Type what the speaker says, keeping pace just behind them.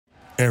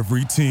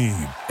Every team,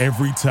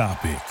 every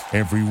topic,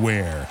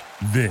 everywhere.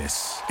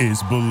 This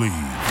is Believe.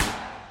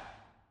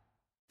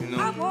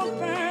 I'm gonna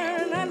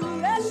burn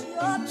unless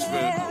you're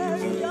there.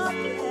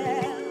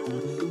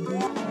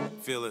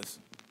 Feel this.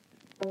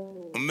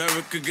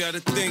 America got a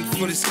thing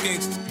for the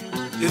skinks.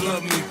 They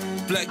love me.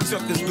 Black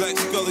Chuckers, Black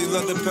Scully,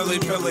 leather Pele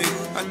Pele.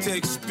 I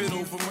take spit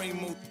over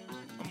rainbow.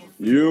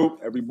 You,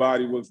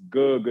 everybody, what's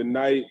good? Good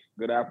night,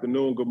 good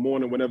afternoon, good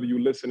morning, whenever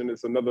you listening.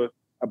 It's another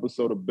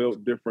episode of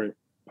Built Different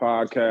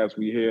Podcast.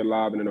 We here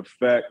live and in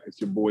effect.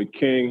 It's your boy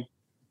King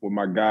with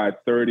my guy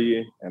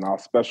 30 and our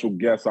special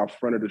guest, our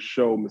friend of the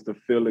show, Mr.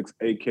 Felix,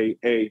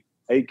 aka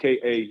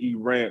He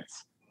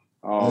Rants.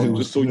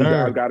 Just so you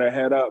guys got a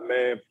head up,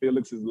 man.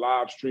 Felix is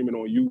live streaming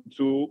on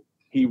YouTube.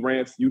 He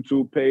Rants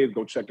YouTube page.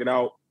 Go check it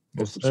out.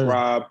 Go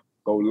subscribe.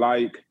 Go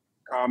like,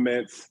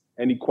 comments.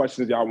 Any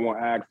questions y'all want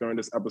asked during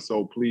this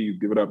episode, please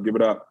give it up. Give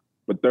it up.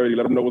 But 30,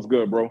 let them know what's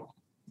good, bro.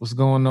 What's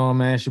going on,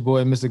 man? It's your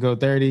boy, Mr. Go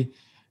 30.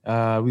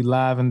 We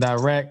live and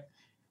direct.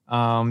 You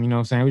know what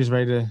I'm saying? We're just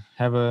ready to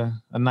have a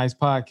nice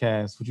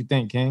podcast. What you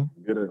think, King?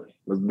 Get it.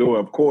 Let's do it.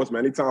 Of course,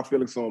 man. Anytime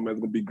Felix on, man,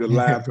 it's gonna be good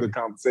laughs, good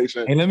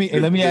conversation. Hey, let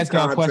me ask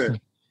y'all a question.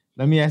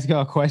 Let me ask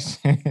y'all a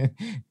question.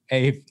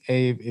 Hey,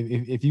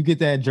 if you get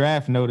that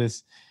draft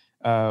notice,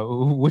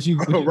 what you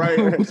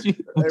right? What you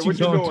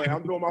doing?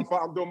 I'm doing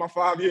my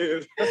 5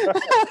 years.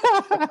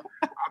 I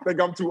think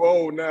I'm too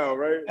old now,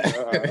 right?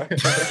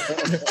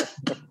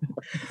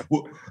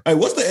 Well, hey,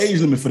 what's the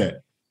age limit for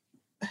that?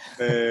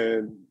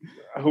 And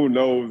who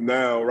knows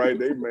now, right?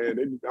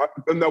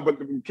 No, but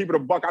keep it a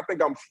buck. I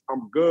think I'm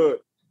good.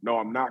 No,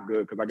 I'm not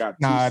good because I got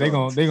two sons.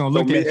 They gonna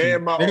look at you. They're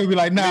gonna be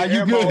like, nah,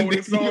 you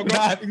good.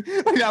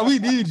 Nah, we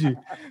need you.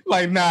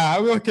 Like, nah,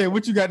 okay,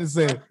 what you got to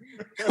say?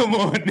 Come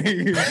on,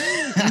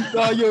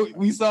 nigga.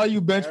 We saw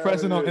you bench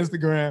pressing on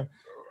Instagram.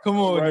 Come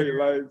on, right?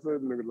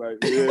 Nigga.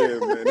 Yeah,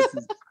 man.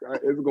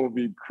 It's gonna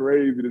be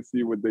crazy to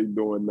see what they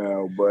doing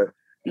now, but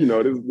you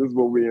know, this is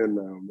what we in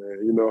now,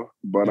 man. You know,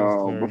 but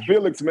but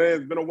Felix, man,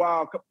 it's been a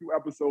while, a couple few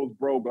episodes,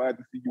 bro. Glad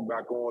to see you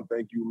back on.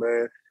 Thank you,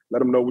 man. Let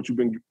them know what you've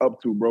been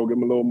up to, bro. Give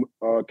them a little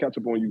catch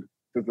up on you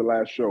since the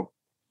last show.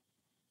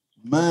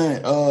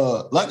 Man,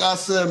 like I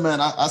said,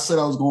 man, I said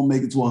I was gonna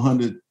make it to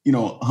 100,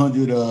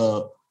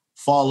 100,000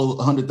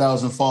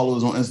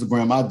 followers on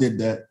Instagram. I did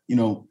that, you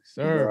know.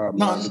 Sir.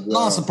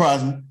 Not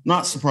surprising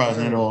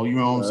at all. You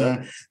know what I'm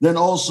saying? Then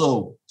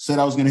also said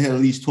I was gonna hit at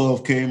least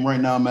 12K. And right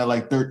now I'm at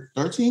like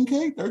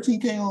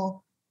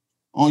 13K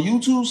on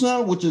YouTube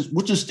now, which is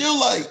still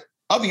like,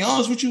 I'll be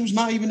honest with you, it's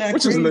not even that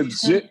which crazy.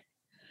 Is legit.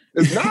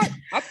 It's not.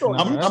 I thought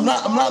I'm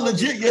not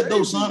legit yet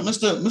though, son.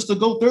 Mr.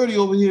 Go 30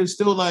 over here is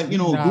still like,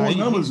 doing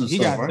numbers and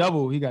stuff.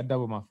 He got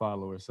double my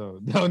followers,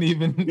 so don't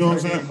even. You know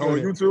what I'm saying? On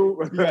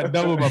YouTube, he got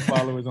double my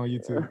followers on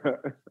YouTube.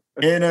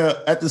 And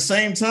at the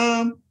same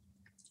time,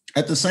 I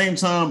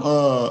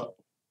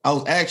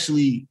was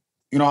actually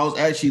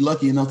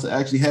lucky enough to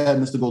actually have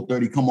Mr. Go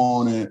 30 come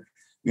on, and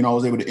I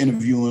was able to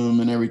interview him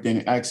and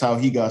everything, ask how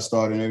he got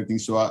started and everything.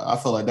 So I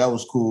felt like that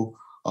was cool.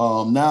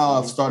 Now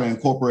I've started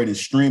incorporating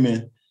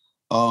streaming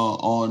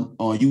on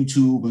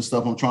YouTube and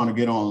stuff. I'm trying to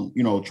get on,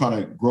 trying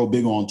to grow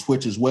big on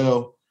Twitch as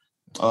well.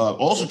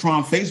 Also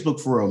trying Facebook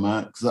for real,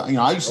 man. Because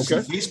I used to see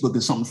Facebook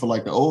as something for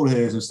like the old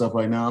heads and stuff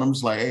like now. And I'm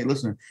just like, hey,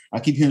 listen, I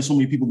keep hearing so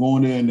many people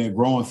going there and they're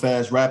growing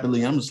fast,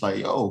 rapidly. I'm just like,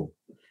 yo,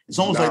 it's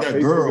almost like that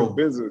Facebook girl.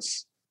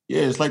 Business.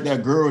 Yeah, it's like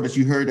that girl that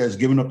you heard that's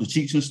giving up the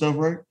cheeks and stuff,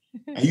 right?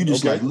 And you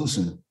just like,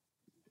 listen,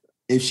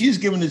 if she's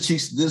giving the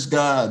cheeks to this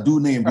guy, a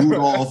dude named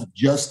Rudolph,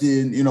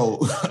 Justin,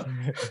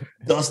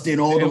 Dustin,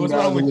 all those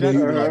guys over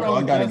there,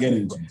 I gotta get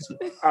into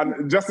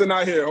it. Justin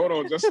not here. Hold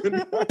on, Justin.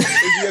 Is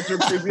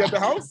he at the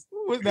house?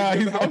 Nah,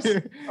 he's out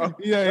here.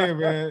 Yeah,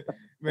 man.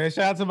 Man,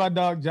 shout out to my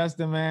dog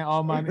Justin, man.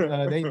 All my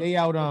they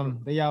out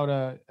on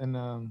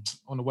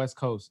the West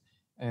Coast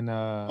and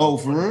for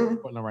real?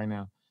 Portland right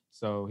now.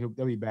 So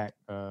they'll be back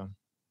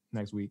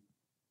next week.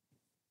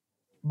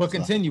 But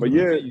continue.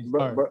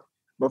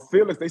 But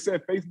Felix, they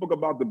said Facebook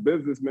about the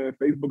business, man.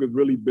 Facebook is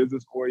really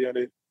business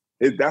oriented.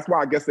 That's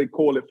why I guess they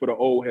call it for the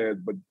old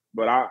heads.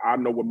 But I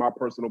know what my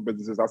personal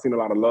business is. I've seen a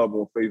lot of love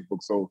on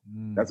Facebook, so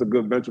that's a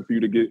good venture for you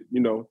to get,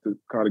 to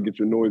kind of get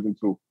your noise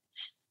into.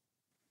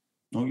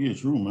 Oh yeah,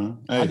 true, man.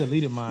 Hey. I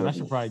deleted mine. I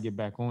should probably get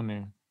back on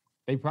there.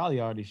 They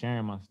probably already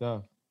sharing my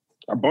stuff.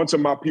 A bunch of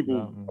my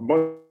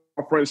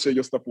friends share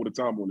your stuff all the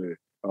time on there.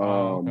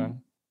 Okay.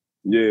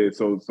 Yeah,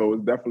 so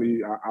it's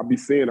definitely I be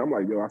seeing. I'm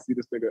like, yo, I see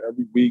this nigga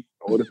every week.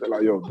 Or this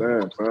like, yo,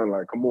 damn, son,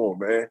 like, come on,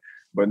 man.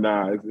 But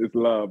nah, it's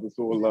love. It's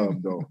all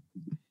love, though.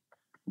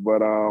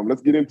 But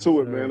let's get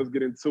into it, man. Let's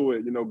get into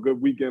it.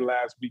 Good weekend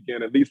last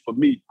weekend, at least for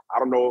me. I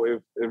don't know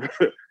if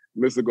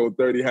Mr. Go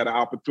 30 had an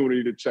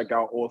opportunity to check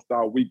out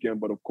All-Star Weekend,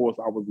 but of course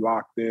I was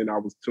locked in. I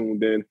was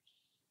tuned in.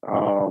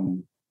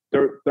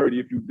 30,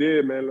 if you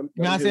did, man.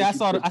 I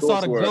saw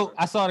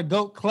the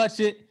GOAT clutch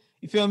it.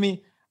 You feel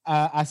me?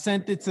 I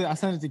sent it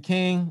to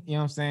King. You know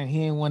what I'm saying? He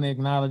didn't want to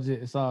acknowledge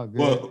it. It's all good.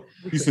 Well,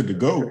 he said the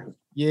GOAT.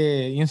 Yeah,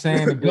 you know what I'm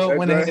saying? The GOAT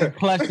went in and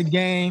clutched the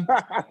game,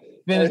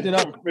 finished it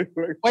up.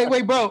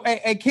 Wait, bro.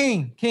 Hey,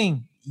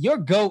 King, your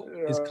GOAT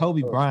is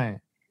Kobe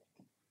Bryant.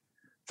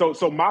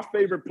 So my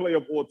favorite player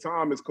of all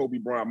time is Kobe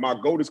Bryant. My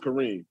GOAT is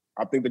Kareem.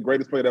 I think the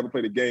greatest player to ever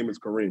play the game is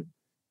Kareem.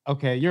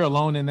 Okay, you're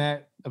alone in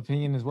that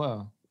opinion as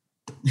well.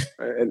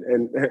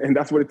 And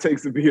that's what it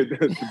takes to be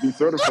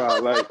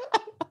certified.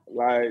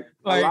 Like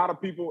a lot of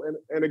people,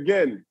 and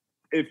again,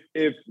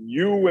 if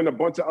you and a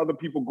bunch of other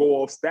people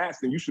go off stats,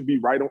 then you should be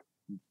right on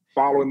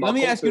following. Let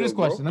me ask you this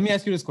question.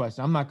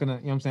 I'm not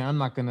gonna, I'm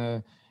not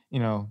gonna,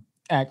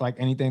 act like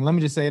anything. Let me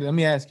just say it. Let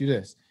me ask you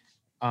this.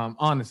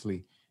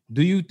 Honestly,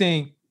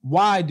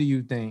 why do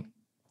you think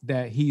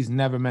that he's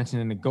never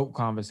mentioned in the GOAT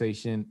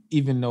conversation,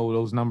 even though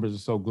those numbers are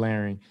so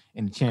glaring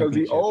in the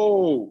championship?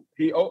 Because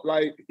he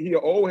an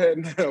old head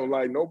now.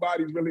 Like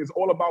nobody's really. It's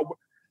all about.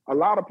 A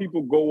lot of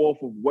people go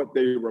off of what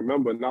they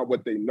remember, not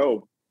what they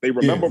know. They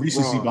remember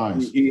recency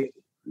bias. He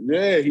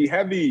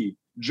heavy.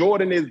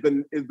 Jordan is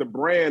the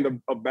brand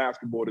of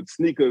basketball, the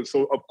sneakers.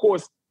 So of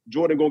course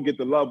Jordan gonna get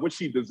the love, which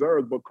he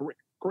deserves. But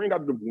Kareem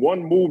got the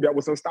one move that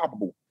was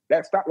unstoppable.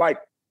 That stopped like.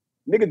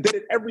 Nigga did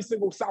it every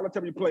single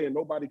solitary play, and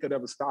nobody could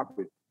ever stop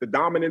it. The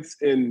dominance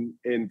in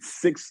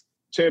 6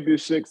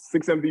 championships,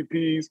 6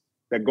 MVPs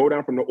that go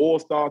down from the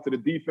All-Star to the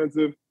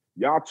defensive.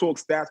 Y'all talk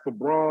stats for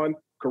Bron.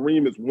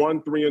 Kareem is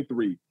 1, 3, and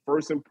 3.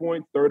 First in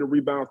points, third in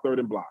rebounds, third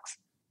in blocks.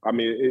 I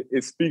mean,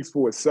 it speaks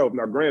for itself.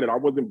 Now, granted, I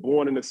wasn't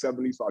born in the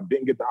 70s, so I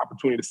didn't get the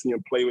opportunity to see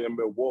him play in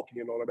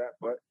Milwaukee and all of that,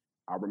 but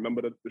I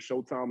remember the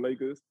Showtime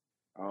Lakers.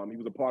 He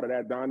was a part of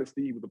that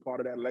dynasty. He was a part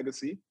of that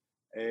legacy.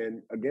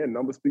 And again,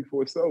 numbers speak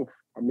for itself.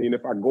 I mean,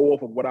 if I go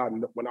off of when I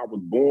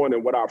was born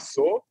and what I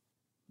saw,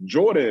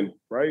 Jordan,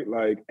 right?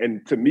 Like,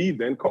 and to me,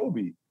 then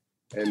Kobe.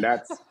 And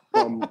that's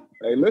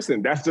hey,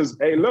 listen, that's just,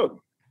 hey,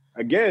 look,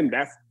 again,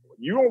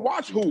 you don't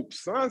watch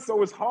hoops, son.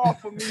 So it's hard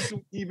for me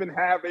to even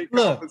have a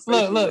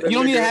conversation. Look. You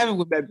don't need to have it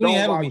with me.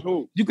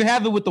 You can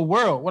have it with the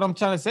world. What I'm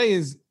trying to say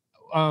is,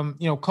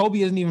 Kobe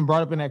isn't even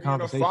brought up in that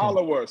conversation. No,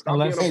 that's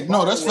it's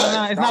not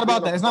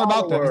about that. It's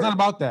not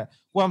about that.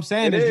 What I'm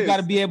saying is you got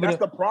to be able to.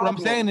 What I'm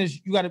saying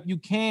is you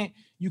can't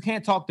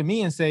talk to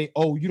me and say,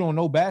 oh, you don't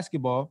know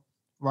basketball,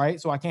 right?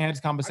 So I can't have this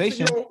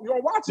conversation. You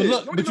don't watch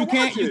it. But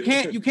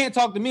you can't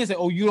talk to me and say,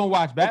 oh, you don't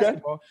watch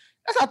basketball. Okay.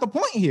 That's not the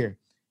point here.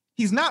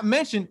 He's not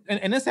mentioned,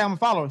 and this is how I'm a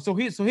follower. So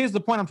here's the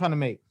point I'm trying to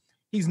make.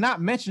 He's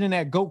not mentioned in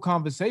that GOAT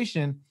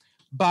conversation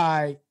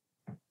by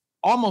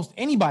almost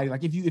anybody.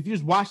 Like if you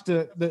just watch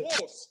the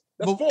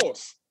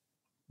force.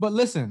 But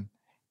listen,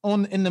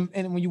 and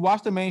when you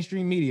watch the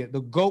mainstream media,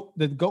 the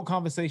GOAT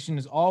conversation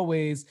is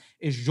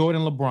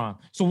Jordan LeBron.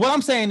 So what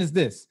I'm saying is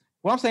this.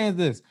 I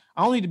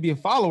don't need to be a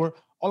follower.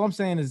 All I'm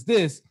saying is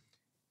this.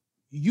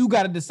 You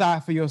got to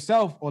decide for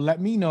yourself, or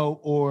let me know,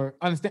 or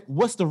understand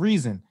what's the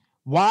reason.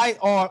 Why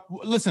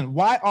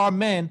are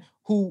men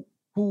who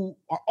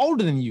are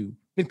older than you,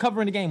 been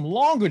covering the game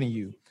longer than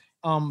you,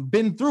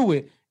 been through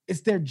it,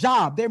 it's their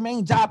job, their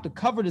main job to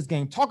cover this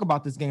game, talk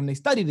about this game. They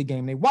study the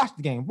game, they watch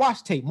the game,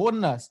 watch tape more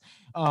than us.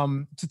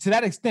 To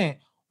that extent,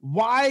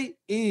 why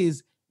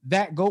is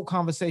that GOAT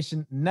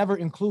conversation never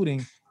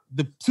including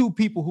the 2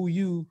 people who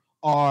you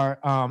are,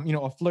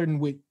 are flirting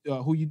with,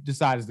 who you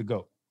decide is the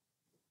GOAT?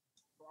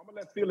 I'm gonna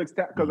let Felix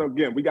because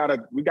again, we got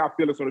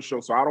Felix on the show,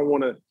 so I don't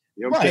want to.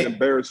 Saying,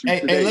 embarrass you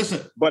today. Hey,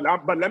 listen. But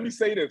let me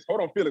say this.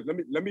 Hold on, Felix.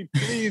 Let me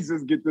please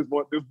just get this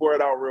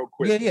word out real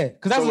quick. Yeah.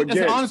 Because that's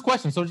an honest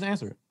question. So just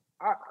answer it.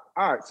 All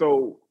right.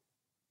 So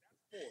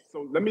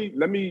let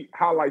me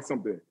highlight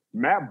something.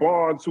 Matt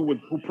Barnes, who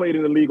played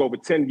in the league over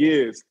 10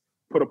 years,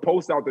 put a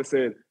post out that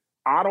said,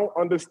 "I don't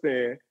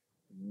understand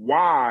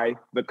why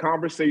the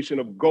conversation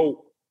of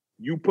GOAT,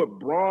 you put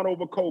Bron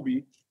over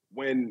Kobe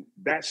when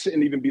that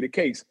shouldn't even be the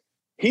case."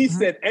 He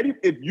said,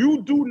 if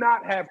you do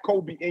not have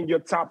Kobe in your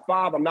top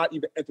 5, I'm not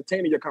even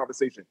entertaining your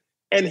conversation.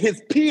 And his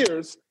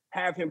peers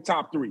have him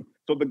top 3.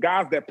 So the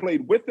guys that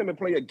played with him and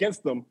play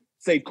against them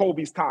say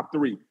Kobe's top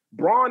 3.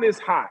 Bron is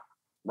hot,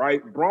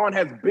 right? Bron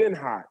has been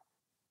hot.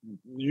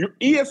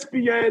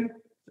 ESPN,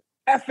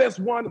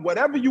 FS1,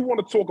 whatever you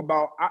want to talk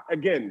about,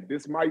 again,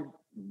 this might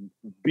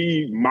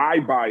be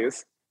my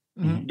bias.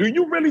 Mm-hmm. Do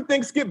you really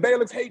think Skip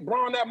Bayless hate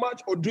Bron that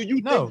much? Or do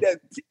you think that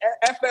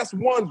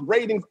FS1's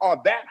ratings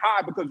are that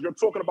high because you're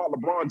talking about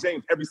LeBron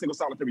James every single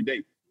solitary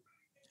day?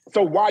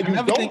 So why you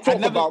don't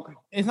talk about...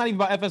 It's not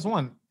even about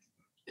FS1.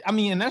 I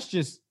mean, and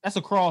that's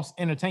across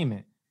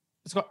entertainment.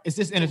 It's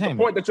just entertainment.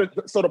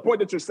 The point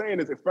that you're saying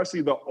is,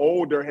 especially the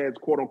older heads,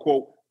 quote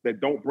unquote,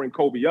 that don't bring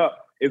Kobe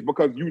up, is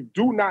because you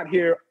do not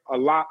hear a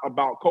lot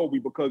about Kobe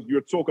because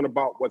you're talking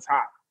about what's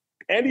hot.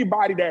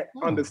 Anybody that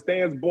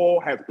understands ball,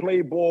 has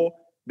played ball,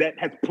 that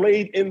has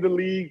played in the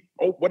league,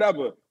 or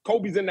whatever,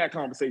 Kobe's in that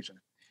conversation.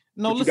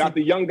 No, but listen, you got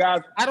the young guys.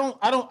 I don't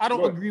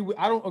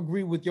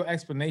agree with your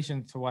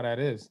explanation to why that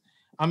is.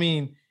 I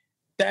mean,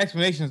 the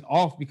explanation is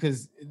off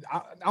because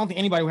I don't think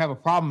anybody would have a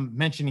problem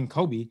mentioning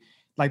Kobe.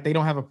 Like they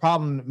don't have a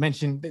problem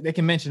they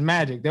can mention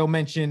Magic. They'll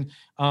mention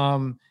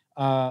Jordan.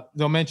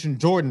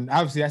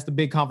 Obviously, that's the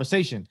big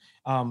conversation,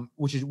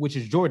 which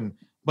is Jordan.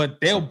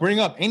 But they'll bring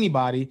up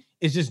anybody.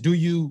 It's just, do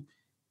you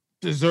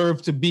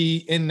deserve to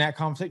be in that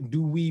conversation?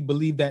 Do we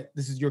believe that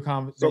this is your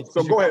conversation?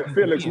 So go ahead,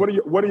 Felix. What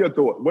are your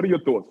thoughts? What are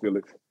your thoughts,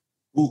 Felix?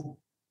 Ooh.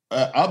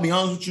 I'll be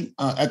honest with you.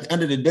 At the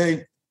end of the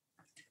day,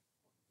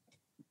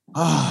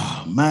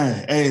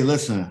 man, hey,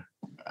 listen.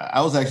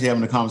 I was actually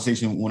having a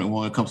conversation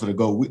when it comes to the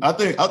GOAT. I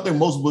think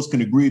most of us can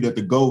agree that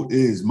the GOAT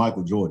is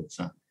Michael Jordan,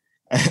 son.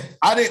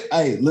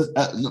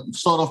 Let's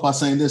start off by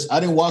saying this. I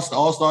didn't watch the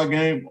All-Star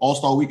game,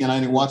 All-Star weekend. I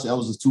didn't watch it. I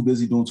was just too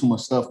busy doing too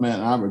much stuff, man.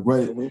 And I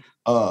regret it.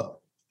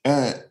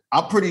 And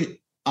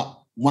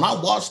when I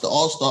watched the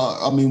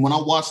All-Star, when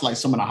I watched like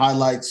some of the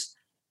highlights,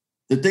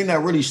 the thing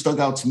that really stuck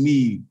out to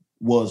me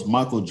was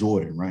Michael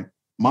Jordan, right?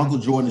 Michael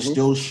Jordan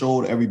still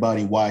showed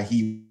everybody why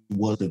he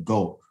was the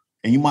GOAT.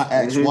 And you might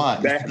ask why.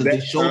 Because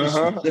they showed a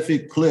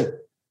specific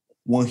clip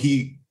when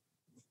he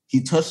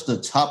touched the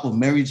top of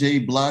Mary J.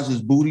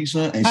 Blige's booty,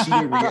 son, and she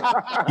didn't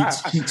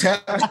react. He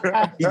tapped.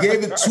 He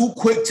gave it 2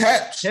 quick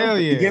taps. Hell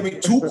yeah. He gave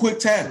it 2 quick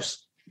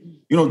taps.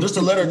 You know, just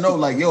to let her know,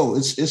 like, yo,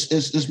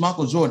 it's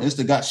Michael Jordan. It's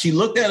the guy. She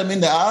looked at him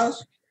in the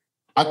eyes.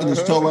 I can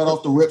just tell right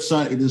off the rip,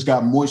 son. It just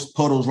got moist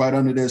puddles right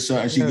under there,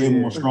 son. And she gave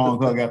him a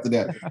strong hug after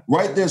that.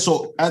 Right there.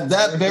 So at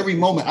that very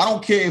moment, I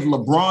don't care if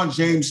LeBron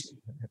James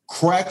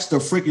cracks the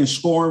freaking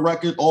scoring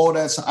record, all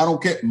that. I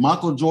don't care.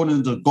 Michael Jordan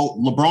is the GOAT.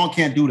 LeBron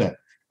can't do that.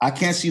 I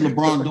can't see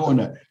LeBron doing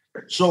that.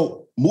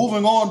 So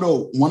moving on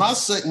though, when I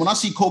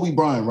see Kobe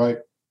Bryant, right?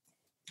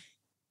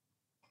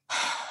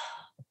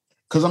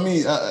 Because at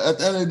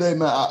the end of the day,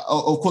 man,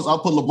 of course I'll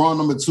put LeBron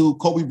number 2.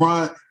 Kobe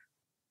Bryant.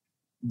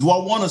 Do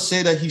I want to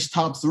say that he's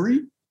top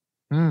 3?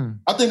 I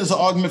think there's an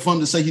argument for him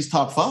to say he's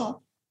top 5.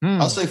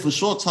 I'll say for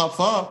sure top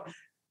 5.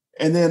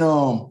 And then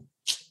who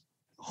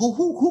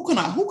can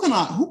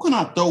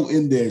I throw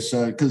in there,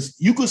 sir? Because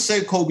you could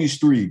say Kobe's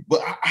 3,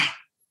 but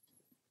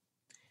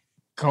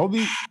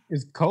Kobe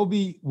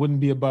wouldn't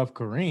be above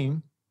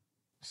Kareem,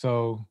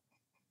 so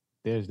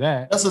there's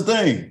that. That's the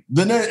thing.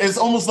 Then it's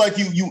almost like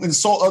you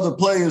insult other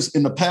players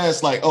in the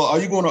past. Like, oh, are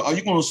you gonna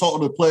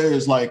insult other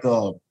players like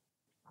Kareem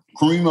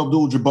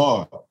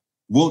Abdul-Jabbar,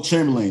 Wilt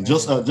Chamberlain,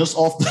 just off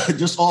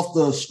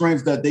the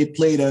strength that they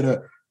played at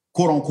a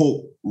quote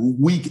unquote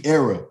weak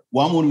era?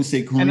 Well, I'm going to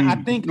say Kareem. And I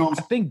think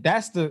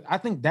that's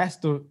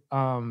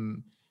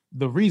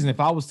the reason. If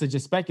I was to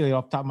just speculate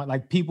off the top of my,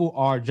 like, people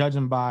are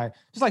judging by,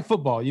 just like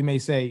football, you may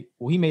say,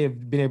 well, he may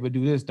have been able to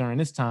do this during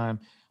this time,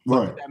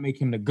 but right. That make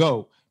him the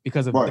GOAT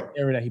because of the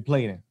era that he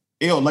played in.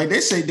 Yo, like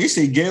they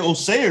say Gale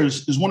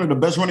Sayers is one of the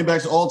best running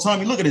backs of all time.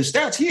 You look at his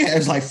stats, he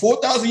has like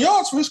 4,000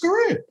 yards for his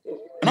career.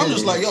 And I'm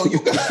just like, yo,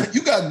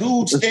 you got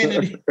dudes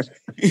standing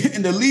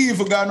in the league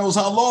for God knows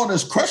how long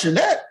that's crushing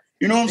that.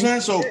 You know what I'm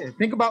saying? So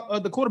think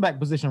about the quarterback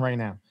position right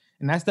now.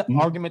 And that's the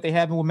argument they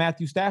having with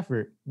Matthew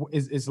Stafford.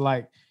 It's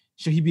like,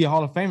 should he be a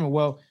Hall of Famer?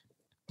 Well,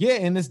 yeah,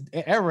 in this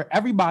era,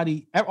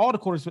 all the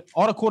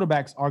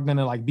quarterbacks are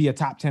gonna like be a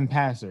top 10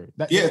 passer.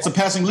 It's a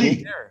passing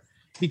league.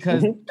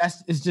 Because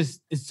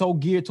it's so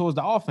geared towards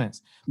the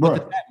offense. But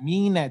does that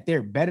mean that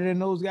they're better than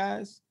those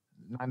guys?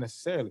 Not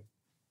necessarily.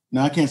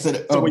 No, I can't say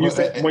that. So when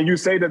you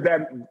say that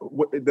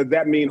does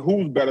that mean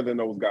who's better than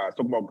those guys?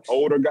 Talking about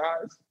older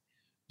guys?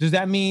 Does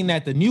that mean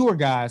that the newer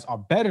guys are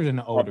better than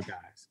the older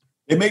guys?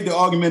 They make the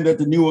argument that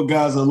the newer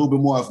guys are a little bit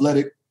more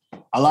athletic.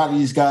 A lot of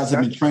these guys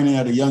have been training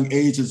at a young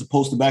age, as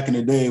opposed to back in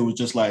the day. It was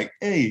just like,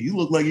 hey, you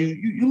look like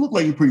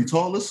you're pretty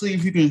tall. Let's see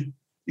if you can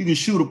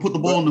shoot or put the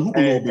ball in the hoop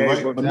a little bit,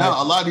 right? But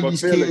now a lot of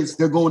these kids,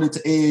 they're going into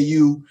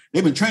AAU.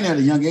 They've been training at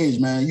a young age,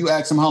 man. You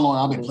ask them how long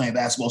I've been playing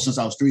basketball since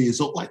I was 3 years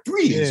old. Like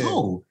 3 years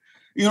old.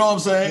 You know what I'm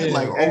saying? Yeah.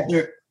 Like out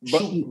there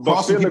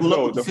crossing people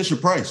up with Fisher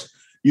Price.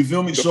 You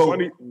feel me?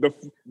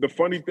 The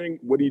funny thing,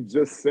 what he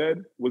just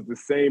said was the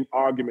same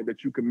argument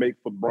that you can make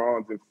for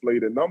Bron's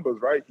inflated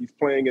numbers, right? He's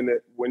playing in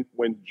it when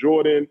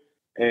Jordan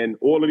and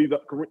all these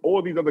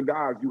other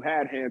guys, you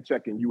had hand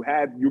checking, you've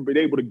been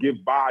able to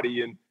give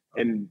body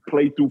and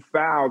play through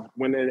fouls.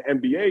 When in the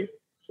NBA,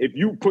 if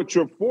you put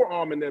your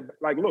forearm in there,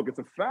 like, look, it's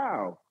a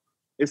foul.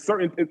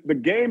 The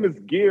game is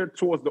geared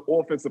towards the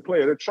offensive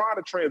player. They're trying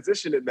to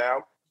transition it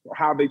now.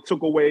 How they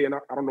took away, and I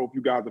don't know if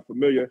you guys are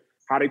familiar,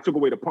 how they took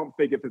away the pump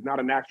fake. If it's not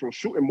an actual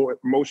shooting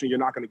motion, you're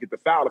not going to get the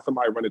foul if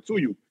somebody run it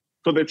to you.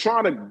 So they're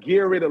trying to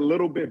gear it a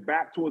little bit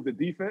back towards the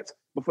defense.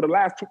 But for the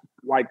last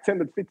 10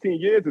 to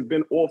 15 years, it's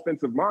been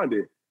offensive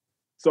minded.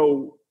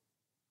 So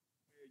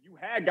you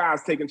had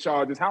guys taking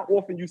charges. How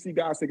often you see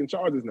guys taking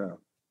charges now?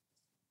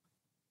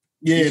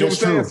 Yeah, you see that's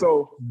true.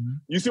 So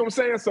you see what I'm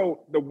saying?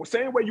 So the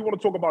same way you want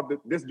to talk about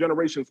this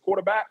generation's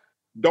quarterback,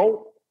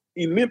 don't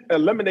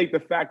eliminate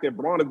the fact that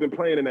Bron has been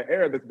playing in an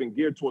era that's been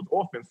geared towards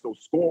offense. So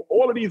score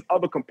all of these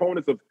other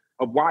components of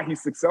why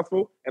he's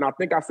successful. And I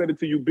think I said it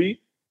to you, B.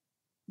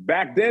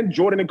 Back then,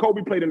 Jordan and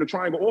Kobe played in the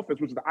triangle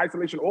offense, which is the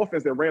isolation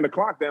offense that ran the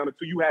clock down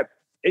until you had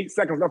 8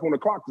 seconds left on the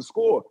clock to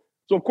score.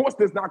 So, of course,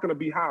 there's not going to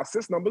be high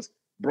assist numbers.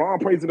 Bron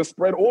plays in a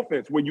spread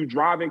offense where you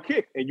drive and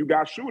kick and you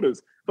got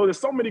shooters. So there's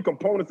so many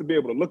components to be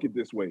able to look at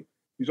this way. You know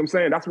what I'm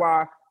saying? That's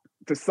why,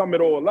 to sum it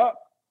all up,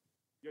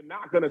 you're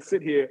not going to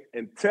sit here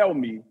and tell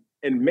me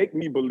and make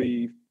me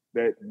believe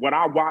that what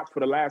I watched for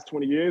the last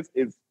 20 years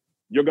is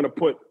you're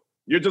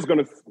just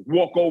going to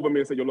walk over me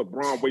and say, yo, look,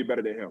 Bron way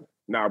better than him.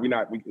 Nah,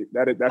 that's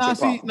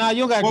impossible.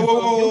 You got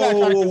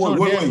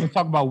to try to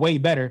talk about way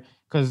better,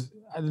 because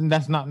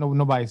that's not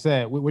nobody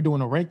said. We're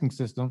doing a ranking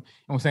system,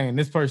 and we're saying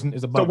this person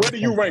is above. So where do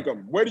you rank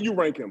him? Where do you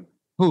rank him?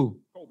 Who?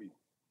 Kobe.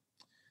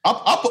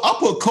 I'll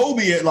put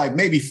Kobe at like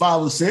maybe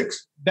 5 or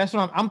 6. That's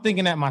what I'm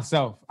thinking at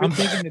myself. I'm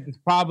thinking that it's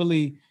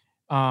probably,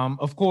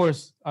 of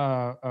course,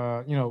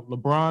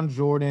 LeBron,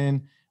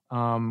 Jordan,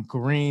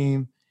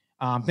 Kareem.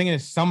 I'm thinking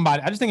it's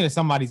somebody. I just think it's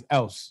somebody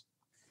else.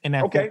 In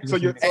that okay, so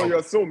you're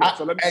assuming.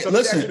 So let me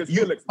listen.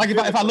 Like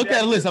if I look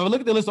at a list, if I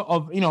look at the list of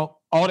all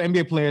the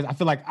NBA players, I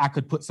feel like I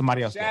could put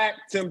somebody else. Shaq,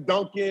 Tim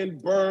Duncan,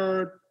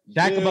 Bird,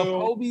 Shaq above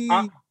Kobe.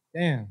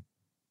 Damn.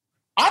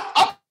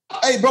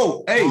 Hey,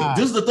 bro. Hey,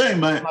 this is the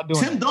thing, man.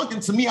 Tim Duncan,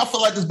 to me, I feel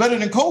like it's better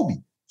than Kobe.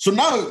 So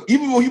now,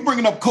 even when you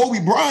bringing up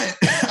Kobe Bryant,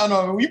 I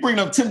know when you bringing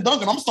up Tim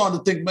Duncan, I'm starting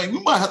to think, man, we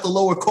might have to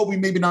lower Kobe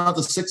maybe down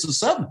to 6 or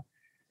 7.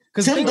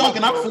 Because Tim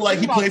Duncan, I feel like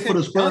he played for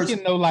the Spurs.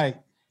 Duncan, though, like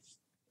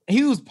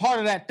he was part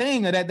of that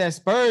thing, of that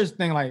Spurs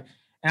thing, like,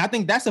 and I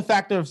think that's a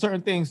factor of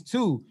certain things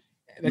too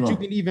that you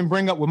can even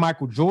bring up with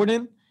Michael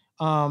Jordan.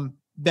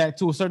 That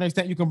to a certain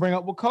extent you can bring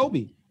up with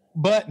Kobe,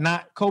 but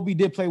not Kobe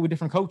did play with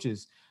different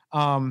coaches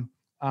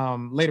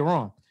later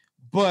on.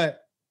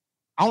 But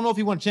I don't know if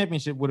he won a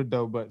championship with it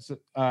though. But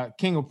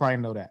King will probably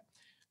know that.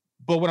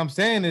 But what I'm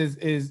saying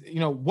is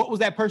what was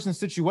that person's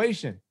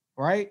situation,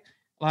 right?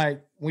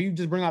 Like when you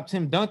just bring up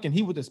Tim Duncan,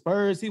 he with the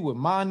Spurs, he with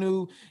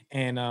Manu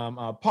and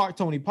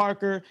Tony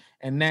Parker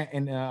and that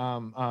and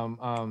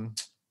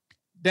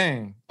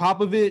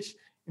Popovich.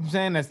 You know what I'm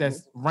saying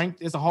that's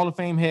ranked as a Hall of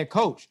Fame head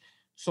coach.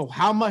 So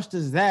how much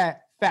does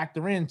that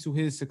factor into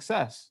his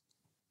success?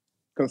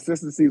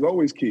 Consistency is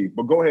always key.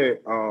 But go ahead,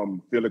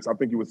 Felix. I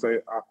think you would say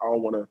I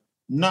don't want to.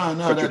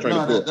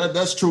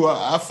 That's true.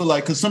 I feel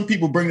like because some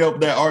people bring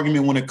up that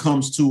argument when it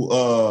comes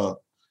to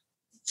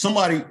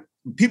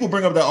people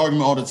bring up that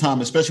argument all the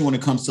time, especially when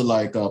it comes to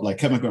like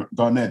Kevin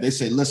Garnett. They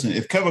say, listen,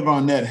 if Kevin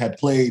Garnett had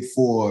played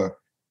for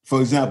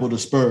example, the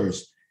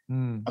Spurs,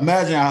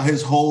 imagine how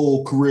his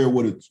whole career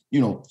would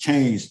have,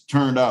 changed,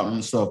 turned out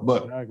and stuff.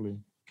 But exactly.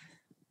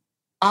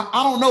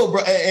 I don't know,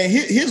 bro. And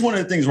here's one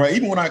of the things, right?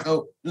 Even when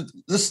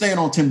let's stay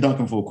on Tim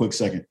Duncan for a quick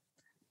second.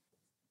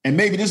 And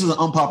maybe this is an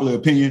unpopular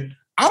opinion.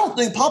 I don't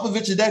think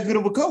Popovich is that good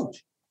of a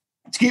coach.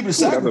 To keep it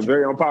That's a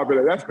very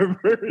unpopular. No.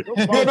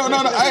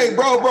 Hey,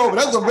 bro.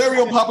 That's a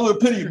very unpopular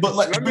opinion. But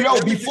like,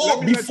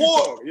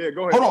 before. Yeah,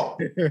 go ahead. Hold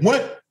on.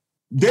 When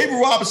David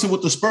Robinson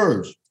with the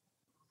Spurs,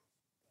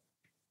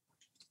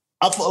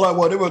 I felt like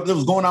they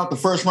was going out the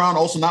first round,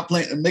 also not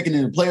playing, making it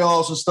in the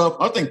playoffs and stuff.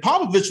 I think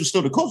Popovich was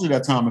still the coach at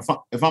that time,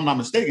 if I'm not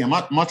mistaken. Am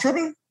I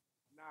tripping?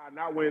 Nah,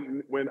 not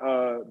when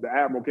the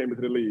Admiral came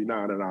into the league.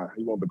 Nah.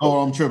 He won't be coach. Oh,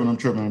 I'm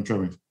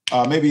tripping.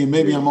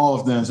 Maybe I'm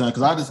off then, son.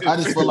 Because I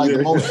just feel like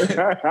the moment.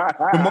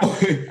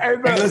 Hey,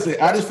 listen,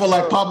 I just feel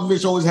like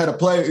Popovich always had a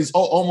player. It's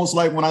almost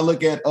like when I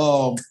look at.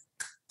 Coach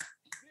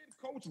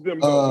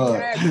them.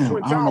 I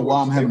don't know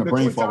why I'm having a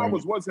brain fog.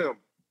 Was him?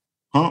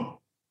 Huh?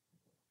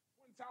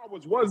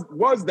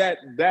 Was that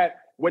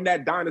when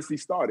that dynasty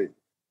started?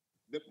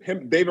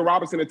 David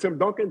Robinson and Tim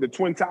Duncan, the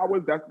Twin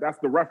Towers. That's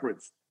the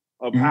reference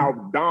of how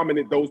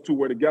dominant those two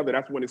were together.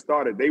 That's when it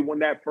started. They won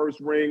that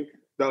first ring,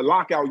 the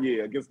lockout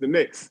year against the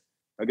Knicks,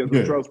 against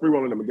the Trails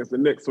free-rolling them against the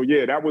Knicks. So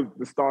yeah, that was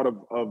the start of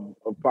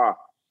Pop.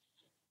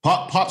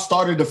 Pop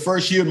started the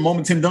first year the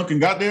moment Tim Duncan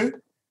got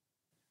there.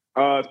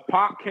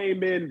 Pop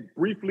came in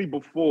briefly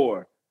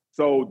before.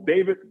 So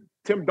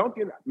Tim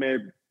Duncan,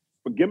 man.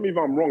 Forgive me if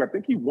I'm wrong. I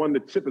think he won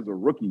the chip as a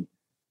rookie,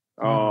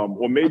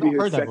 or maybe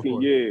his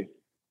second year.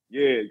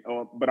 Yeah,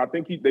 but I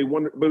think they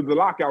won. But it was the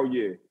lockout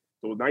year,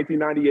 so it was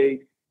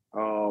 1998.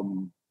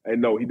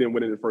 And no, he didn't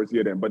win in the first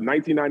year then. But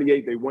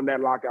 1998, they won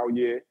that lockout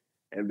year,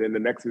 and then the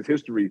next is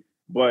history.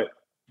 But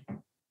I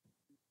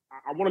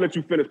want to let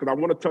you finish because I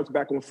want to touch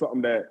back on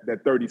something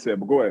that 30 said.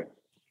 But go ahead.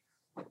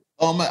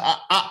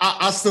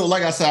 I still,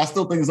 like I said, I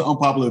still think it's an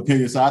unpopular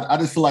opinion. So I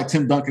just feel like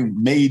Tim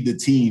Duncan made the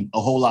team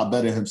a whole lot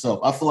better himself.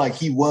 I feel like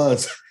he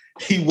was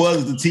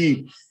the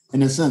team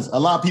in a sense. A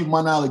lot of people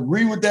might not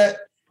agree with that.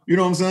 You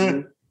know what I'm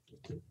saying?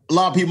 Mm-hmm. A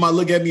lot of people might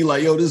look at me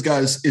like, yo, this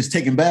guy is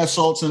taking bath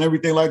salts and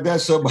everything like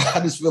that. So, but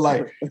I just feel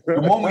like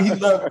the moment he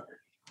left,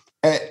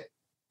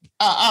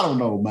 I don't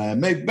know, man.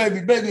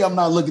 Maybe I'm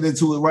not looking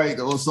into it right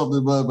or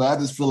something, but I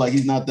just feel like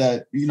he's not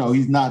that,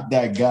 he's not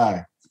that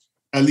guy.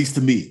 At least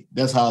to me.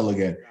 That's how I look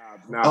at it.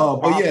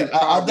 But yeah,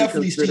 I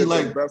definitely see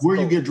like where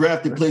you get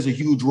drafted plays a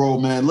huge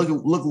role, man. Look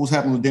at what's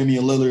happening with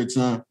Damian Lillard,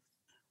 son.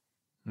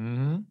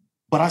 Mm-hmm.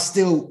 But I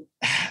still,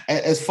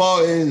 as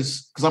far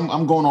as because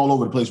I'm going all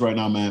over the place right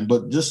now, man.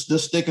 But just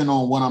sticking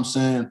on what I'm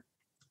saying,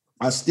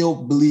 I still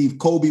believe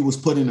Kobe was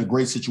put in a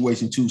great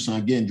situation too,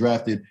 son. Getting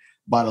drafted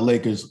by the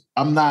Lakers.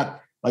 I'm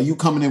not like you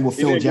coming in with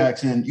Phil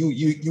Jackson.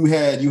 You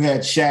had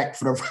Shaq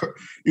for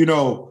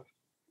the,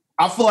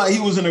 I feel like he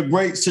was in a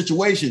great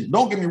situation.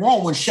 Don't get me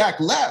wrong. When Shaq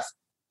left,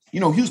 he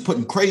was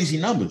putting crazy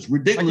numbers,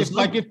 ridiculous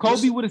numbers. Like if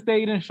Kobe would have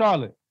stayed in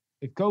Charlotte,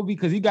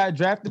 because he got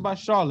drafted by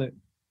Charlotte,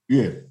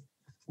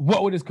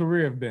 what would his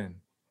career have been?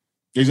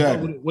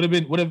 Exactly. Would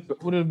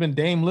have been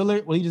Dame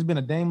Lillard? Would he just been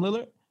a Dame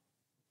Lillard?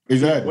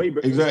 Exactly.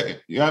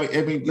 Yeah,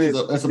 I mean,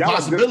 that's a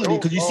possibility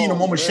because you seen the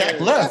moment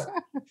Shaq left.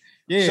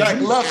 Yeah,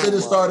 Shaq left it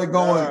and started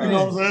going. You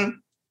know what I'm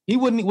saying? He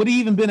would he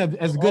even been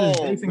as good as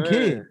Jason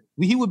Kidd?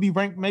 He would be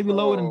ranked maybe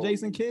lower than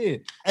Jason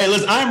Kidd. Hey,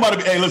 listen, I ain't about to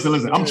be. Hey,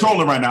 listen. I'm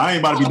trolling right now. I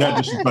ain't about to be that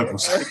disrespectful.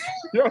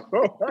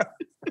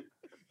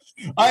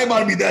 I ain't about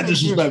to be that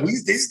disrespectful.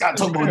 They start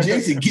talking about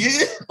Jason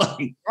Kidd.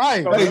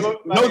 Right.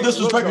 No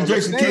disrespect to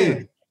Jason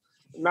Kidd.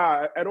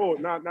 Nah, at all.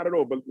 Not at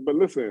all. But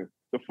listen,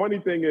 the funny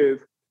thing is,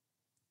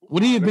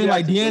 would he have been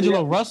like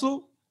D'Angelo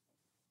Russell?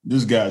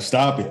 This guy,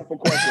 stop it.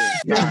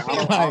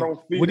 I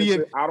don't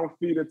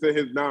feed into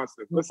his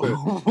nonsense. Listen,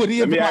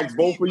 let me ask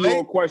both of you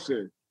a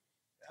question.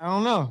 I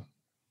don't know.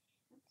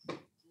 Do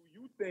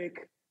you think?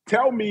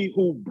 Tell me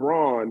who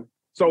Bron.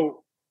 So a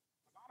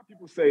lot of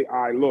people say,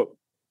 "All right, look,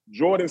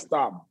 Jordan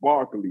stopped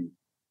Barkley,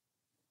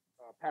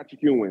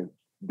 Patrick Ewing,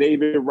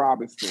 David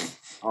Robinson,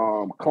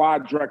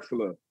 Clyde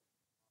Drexler,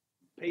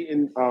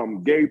 Peyton,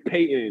 Gary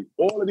Payton,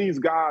 all of these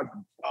guys,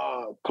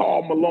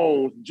 Karl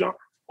Malone, John."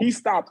 He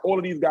stopped all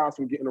of these guys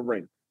from getting a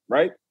ring,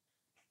 right?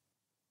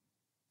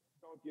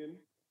 Duncan,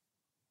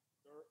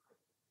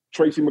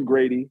 Tracy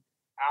McGrady,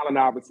 Allen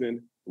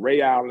Iverson,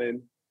 Ray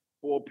Allen,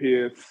 Paul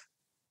Pierce,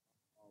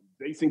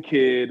 Jason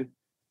Kidd,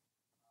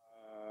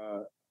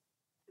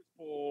 Chris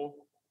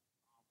Paul,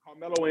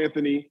 Carmelo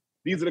Anthony.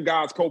 These are the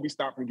guys Kobe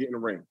stopped from getting a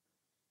ring.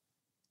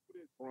 Who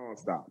did LeBron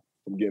stop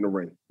from getting a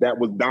ring? That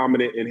was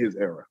dominant in his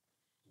era.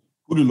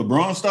 Who did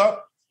LeBron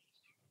stop?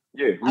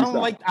 Yeah,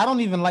 I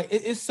don't even like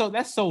it. It's so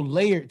that's so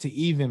layered to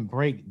even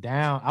break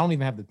down. I don't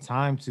even have the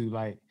time to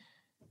like.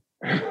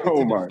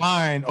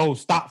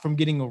 Stop from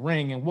getting a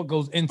ring and what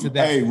goes into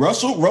that. Hey,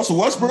 Russell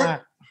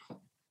Westbrook.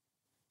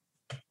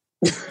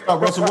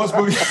 Russell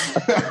Westbrook.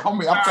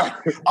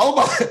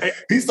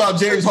 He stopped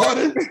James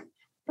Harden.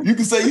 You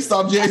can say he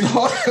stopped James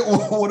Harden,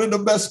 one of the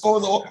best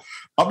scorers.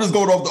 I'm just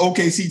going off the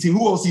OKC team.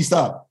 Who else he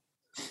stopped?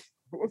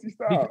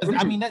 Because,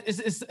 I mean,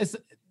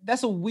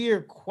 that's a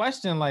weird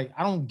question. Like,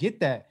 I don't get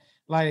that.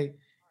 Like,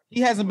 he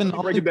hasn't been the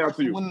only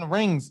person winning the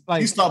rings. Like,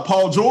 he stopped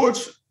Paul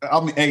George. I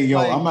mean, hey, yo,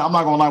 like, I'm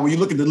not gonna lie. When you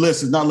look at the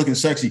list, it's not looking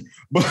sexy.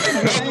 But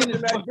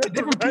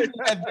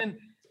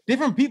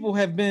different people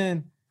have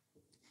been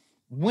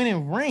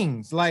winning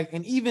rings. Like,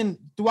 and even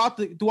throughout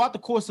the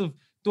course of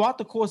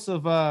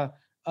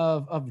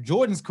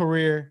Jordan's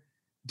career,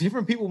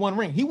 different people won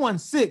ring. He won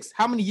 6.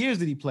 How many years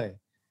did he play?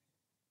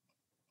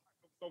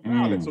 So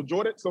valid. So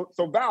Jordan. So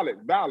valid.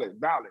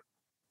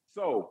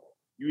 So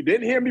you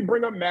didn't hear me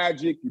bring up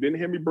Magic. You didn't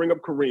hear me bring up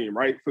Kareem,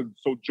 right?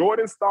 So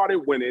Jordan started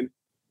winning,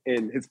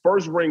 and his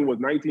first ring was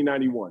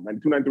 1991,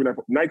 92, 93,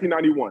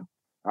 1991.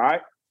 All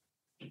right.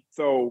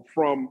 So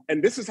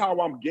and this is how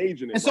I'm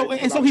gauging it. And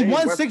so he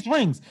won 6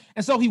 rings.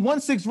 And so he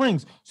won 6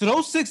 rings. So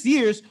those 6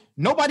 years,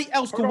 nobody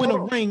else could win a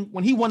ring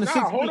when he won the 6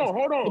 rings. Hold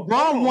on.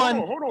 LeBron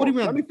won. What do you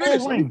mean? Let me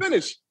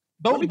finish.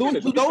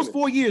 Those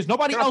 4 years,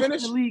 nobody else in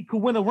the league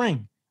could win a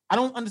ring. I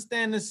don't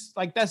understand this.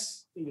 Like,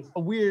 that's a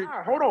weird.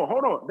 Hold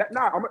on.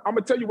 I'm gonna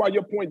tell you why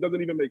your point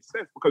doesn't even make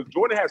sense. Because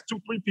Jordan has 2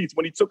 3-peats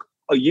when he took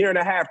a year and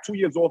a half, 2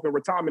 years off in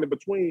retirement in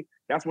between.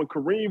 That's when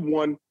Kareem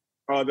won.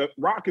 The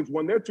Rockets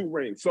won their 2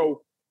 rings.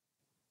 So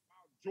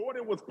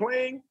Jordan was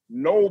playing,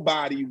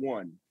 nobody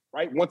won.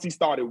 Right once he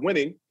started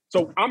winning.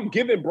 So I'm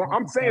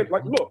saying,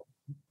 like, look.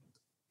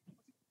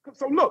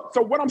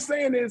 So what I'm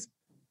saying is,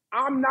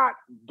 I'm not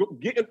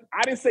getting.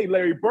 I didn't say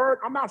Larry Bird.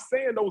 I'm not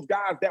saying those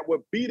guys that were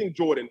beating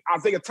Jordan,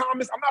 Isaiah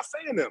Thomas. I'm not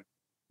saying them.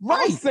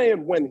 Right. I'm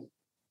saying when.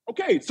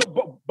 Okay.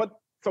 So,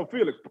 so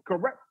Felix,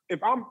 correct.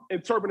 If I'm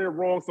interpreting it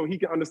wrong, so he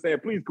can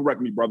understand, please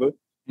correct me, brother.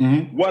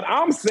 Mm-hmm. What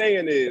I'm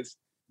saying is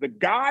the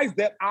guys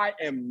that I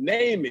am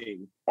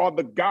naming are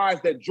the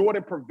guys that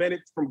Jordan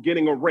prevented from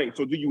getting a ring.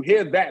 So, do you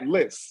hear that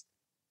list?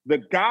 The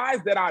guys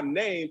that I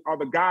named are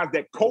the guys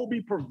that Kobe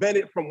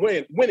prevented from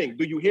winning.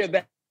 Do you hear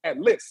that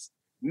list?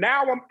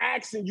 Now I'm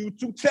asking you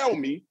to tell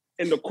me,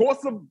 in the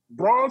course of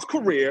Bron's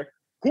career,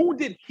 who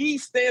did he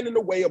stand in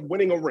the way of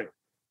winning a ring?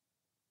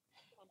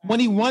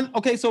 When he won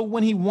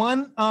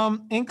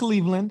in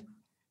Cleveland,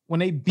 when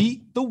they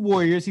beat the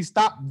Warriors, he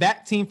stopped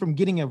that team from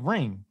getting a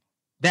ring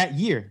that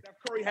year. Steph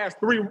Curry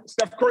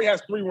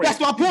has 3 rings.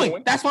 That's my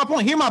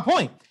point. Hear my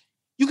point.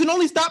 You can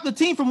only stop the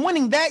team from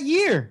winning that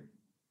year.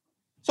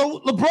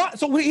 So LeBron.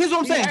 So here's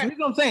what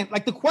I'm saying.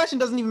 Like, the question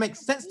doesn't even make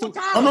sense to.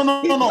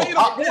 No.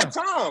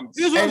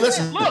 Hey,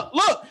 listen.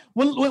 Look.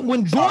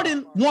 When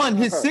Jordan won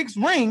his 6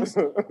 rings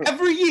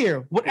every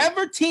year,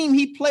 whatever team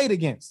he played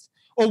against,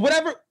 or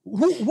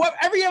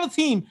every other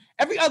team,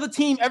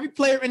 every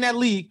player in that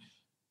league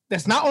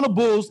that's not on the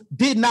Bulls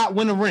did not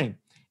win a ring.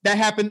 That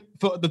happened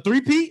for the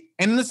 3-peat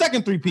and in the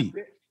second 3-peat.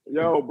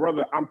 Yo,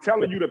 brother, I'm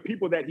telling you the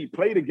people that he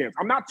played against.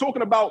 I'm not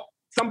talking about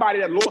somebody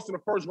that lost in the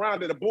first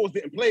round that the Bulls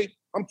didn't play.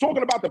 I'm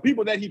talking about the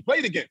people that he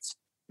played against.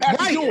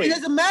 Right, it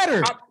doesn't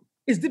matter.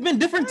 It's been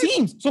different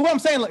teams. So what I'm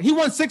saying, like, he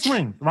won 6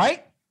 rings,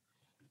 right?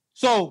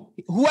 So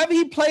whoever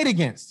he played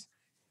against,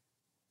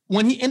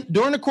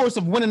 during the course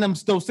of winning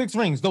those 6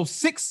 rings, those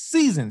 6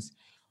 seasons,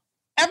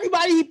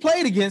 everybody he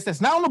played against that's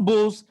not on the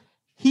Bulls,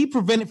 he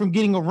prevented from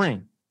getting a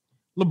ring.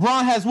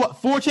 LeBron has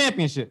 4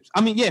 championships?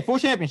 4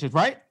 championships,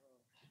 right?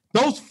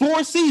 Those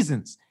 4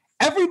 seasons,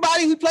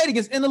 Everybody he played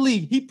against in the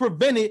league, he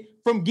prevented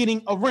from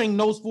getting a ring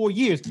those 4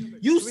 years.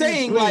 You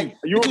saying like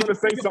you were going to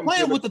say something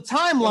playing with the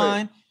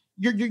timeline,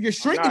 you're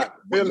shrinking it.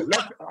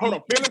 Hold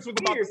on, Felix was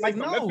about to say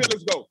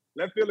something.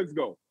 Let Felix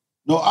go.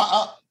 No,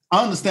 I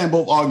understand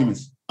both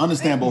arguments. I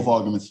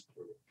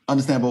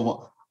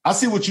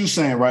see what you're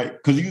saying, right?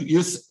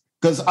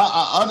 Because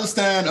I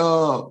understand.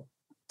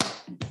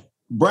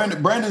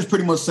 Brandon's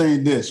pretty much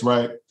saying this,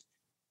 right?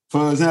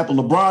 For example,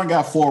 LeBron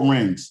got 4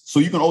 rings, so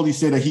you can only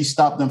say that he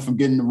stopped them from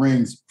getting the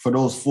rings for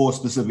those 4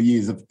 specific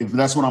years. If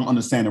that's what I'm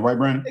understanding, right,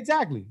 Brandon?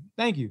 Exactly.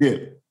 Thank you. Yeah.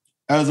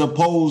 As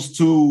opposed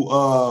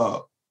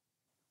to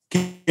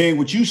King,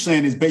 what you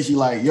saying is basically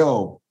like,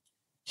 yo,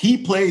 he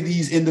played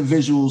these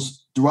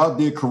individuals throughout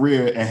their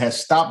career and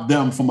has stopped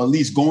them from at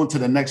least going to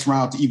the next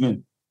round to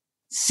even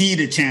see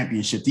the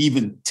championship, to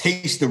even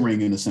taste the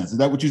ring in a sense. Is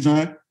that what you're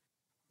saying?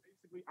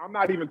 Basically, I'm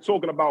not even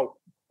talking about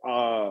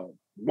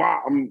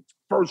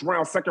first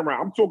round, second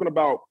round. I'm talking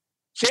about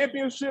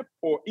championship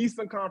or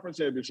Eastern Conference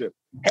championship.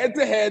 Head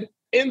to head,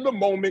 in the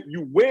moment,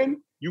 you win,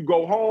 you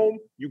go home,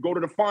 you go to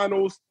the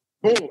finals,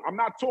 boom. I'm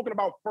not talking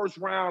about first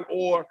round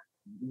or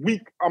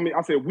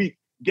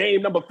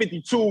game number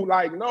 52.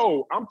 Like,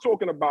 no, I'm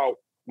talking about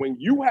when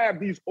you have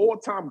these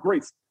all-time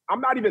greats. I'm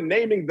not even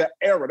naming the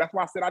era. That's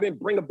why I said I didn't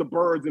bring up the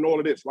Birds and all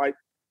of this. Like,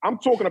 I'm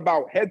talking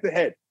about head to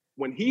head.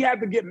 When he had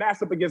to get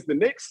masked up against the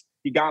Knicks,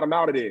 he got him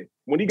out of there.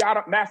 When he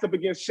got masked up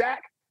against Shaq,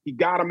 he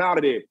got him out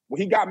of there.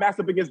 When he got masked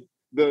up against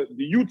the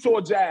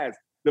Utah Jazz,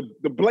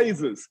 the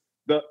Blazers,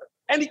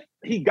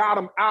 he got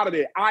him out of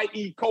there,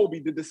 i.e. Kobe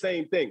did the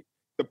same thing.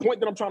 The point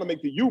that I'm trying to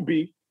make to you,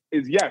 B,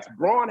 is yes,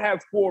 Bron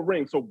has 4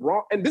 rings. So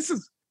Bron, and this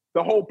is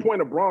the whole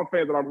point of Bron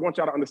fans that I want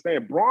y'all to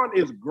understand. Bron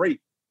is great.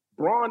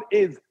 Bron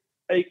is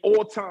an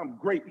all-time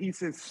great. He's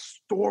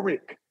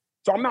historic.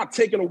 So I'm not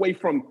taking away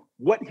from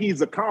what he's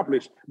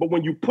accomplished, but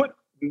when you put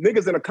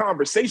niggas in a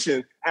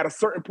conversation at a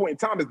certain point in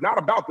time, it's not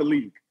about the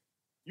league.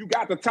 You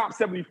got the top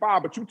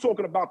 75, but you're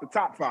talking about the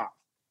top 5.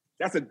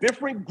 That's a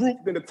different group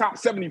than the top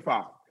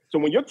 75. So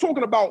when you're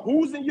talking about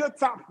who's in your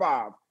top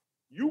 5,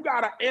 you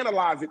got to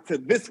analyze it to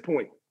this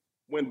point.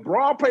 When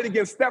Bron played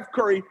against Steph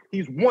Curry,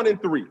 he's 1-3.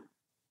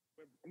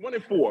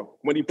 1-4.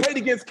 When he played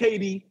against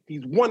KD,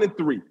 he's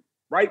 1-3,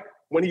 right?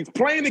 When he's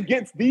playing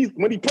against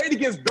when he played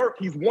against Dirk,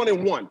 he's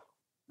 1-1,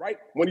 right?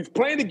 When he's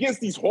playing against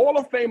these Hall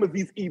of Famers,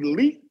 these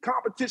elite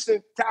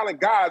competition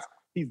talent guys,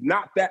 he's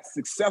not that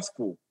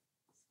successful.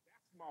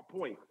 That's my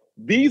point.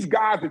 These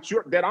guys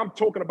that I'm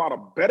talking about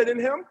are better than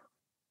him.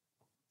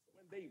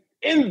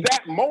 In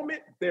that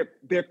moment,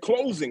 they're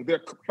closing.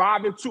 They're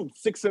 5-2,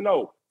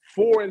 6-0,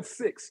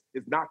 4-6.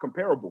 It's not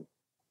comparable.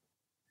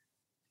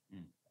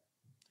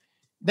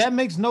 That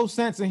makes no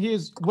sense. And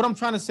here's what I'm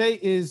trying to say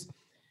is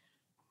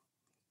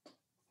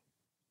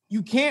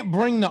you can't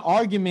bring the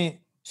argument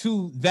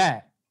to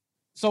that.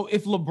 So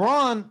if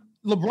LeBron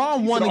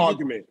won an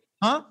argument,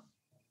 huh?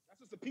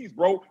 That's just a piece,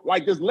 bro.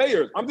 Like there's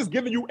layers. I'm just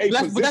giving you a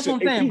position.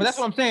 But that's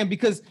what I'm saying.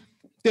 Because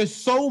there's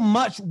so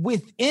much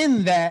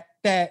within that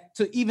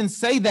to even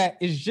say that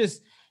is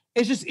just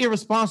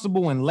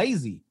irresponsible and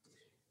lazy.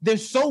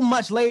 There's so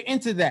much layer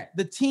into that.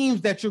 The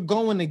teams that you're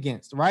going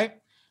against, right?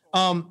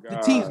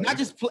 The teams, not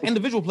just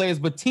individual players,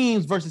 but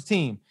teams versus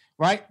team,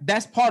 right?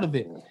 That's part of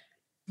it.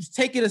 Just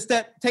take it a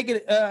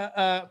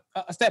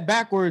step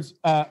backwards,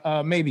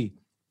 maybe.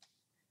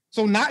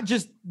 So not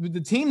just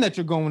the team that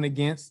you're going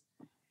against,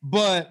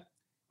 but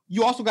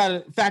you also got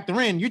to factor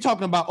in. You're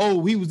talking about,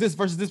 oh, he was this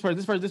versus this person,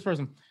 this person, this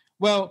person.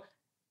 Well,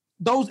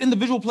 those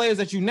individual players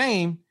that you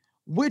name,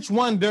 which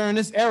one during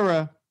this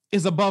era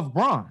is above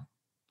Bron?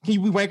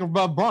 Can we rank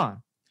above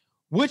Bron?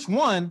 Which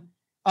one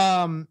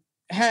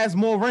has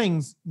more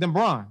rings than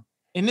Bron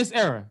in this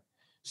era?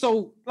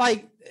 So,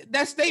 like,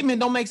 that statement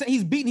don't make sense.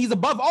 He's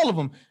above all of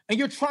them, and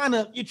you're trying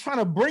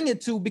to bring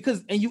it to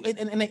because and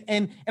let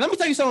me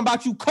tell you something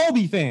about you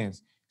Kobe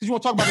fans, because you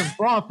want to talk about the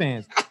Bron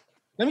fans.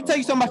 Let me tell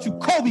you something about you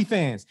Kobe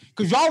fans,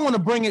 because y'all want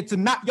to bring it to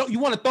you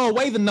want to throw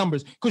away the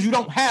numbers because you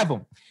don't have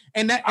them.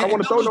 And that I don't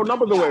want to throw no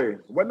numbers away.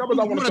 What numbers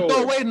I want to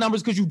throw away the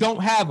numbers because you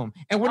don't have them.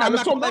 And I'm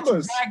not going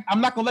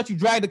to let you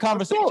drag the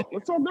conversation.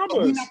 Let's talk numbers.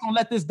 We're not going to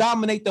let this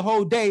dominate the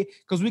whole day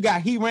because we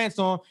got He Rants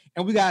on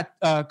and we got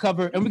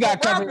cover and we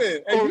got cover.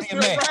 We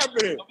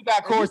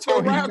got Corey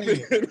Tory.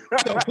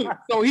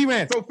 So He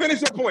Rants. So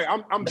finish your point.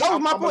 That was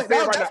my point.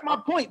 That's my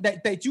point.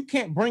 That you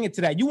can't bring it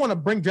to that. You want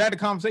to drag the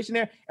conversation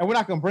there, and we're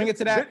not going to bring it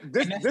to that.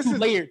 This is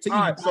layered. All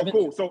right. So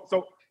cool.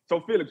 So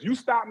Felix, you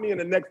stop me in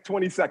the next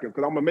 20 seconds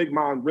because I'm gonna make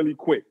mine really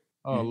quick.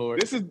 Oh Lord.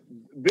 This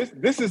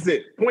is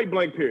it. Point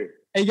blank period.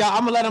 Hey y'all, I'm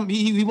gonna let him.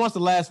 He wants the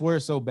last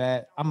word so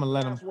bad. I'm gonna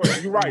let him.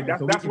 You're right.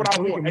 That's what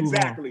I want.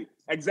 Exactly.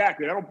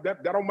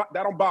 That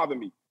don't bother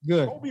me.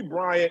 Good. Kobe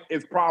Bryant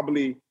is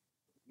probably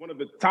one of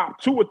the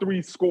top 2 or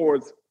 3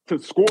 scorers to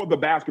score the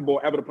basketball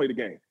ever to play the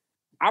game.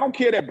 I don't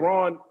care that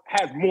Bron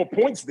has more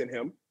points than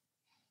him.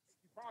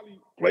 He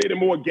probably played in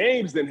more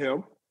games than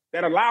him.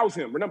 That allows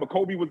him. Remember,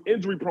 Kobe was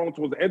injury prone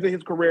towards the end of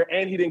his career,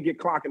 and he didn't get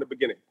clock in the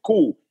beginning.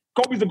 Cool.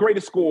 Kobe's the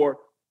greatest scorer,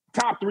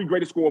 top 3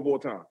 greatest scorer of all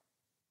time.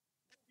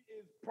 He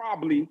is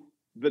probably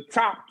the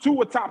top 2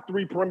 or top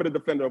 3 perimeter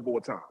defender of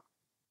all time.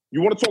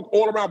 You want to talk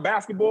all around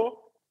basketball?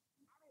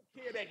 I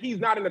don't care that he's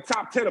not in the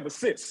top 10 of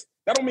assists.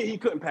 That don't mean he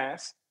couldn't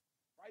pass,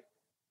 right?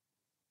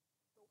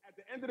 So at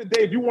the end of the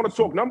day, if you want to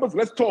talk numbers,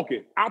 let's talk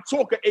it. I'll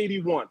talk a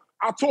 81.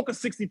 I'll talk a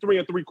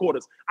 63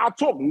 3/4. I'll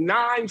talk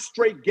 9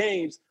 straight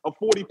games of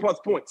 40-plus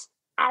points.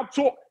 I'll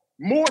talk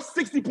more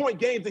 60-point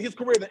games in his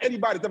career than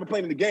anybody's ever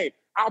played in the game.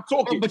 I'll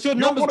talk it. But your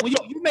numbers,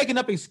 you're making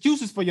up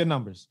excuses for your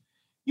numbers.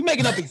 You're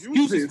making up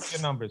excuses for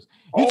your numbers.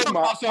 You all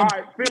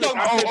right, finish.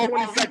 I said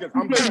 20 seconds.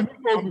 I'm done.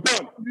 I'm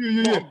done.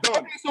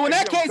 Okay, so in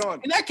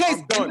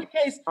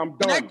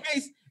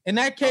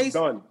that case,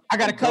 I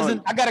got a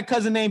cousin. I got a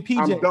cousin named PJ.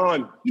 I'm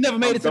done. He never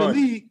made it to the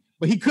league,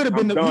 but he could have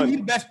been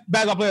the best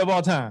basketball player of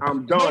all time.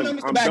 I'm done. No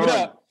numbers to back it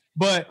up,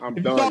 but if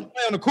you saw him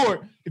play on the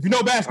court, if you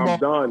know basketball, I'm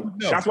done.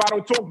 You know. That's why I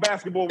don't talk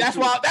basketball with you. That's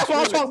why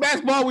I don't talk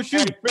basketball with you.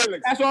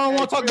 That's why I don't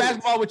want to talk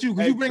basketball with you,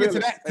 because you bring it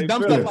to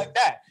dumb stuff like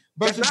that.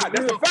 That's a fact.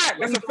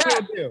 That's a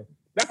fact. Your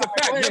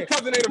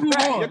cousin ain't a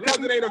fact. Your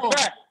cousin ain't a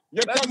fact.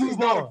 Your cousin's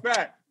not a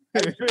fact.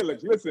 Hey,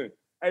 Felix, listen.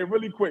 Hey,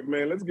 really quick,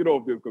 man. Let's get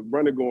off this because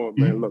Brendan going,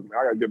 man, look, man,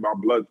 I got to get my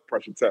blood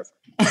pressure test.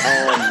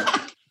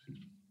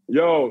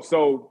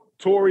 So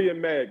Tory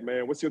and Meg,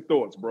 man, what's your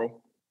thoughts, bro?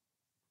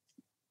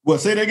 What,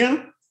 say that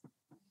again?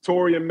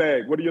 Tory and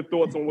Meg, what are your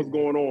thoughts on what's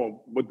going on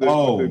with the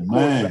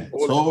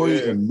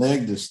Tory and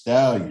Meg Thee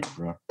Stallion,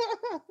 bro.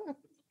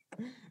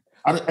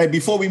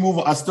 Before we move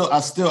on, I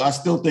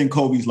still think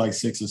Kobe's like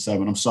 6 or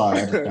 7. I'm sorry,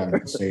 I just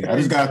gotta say that. I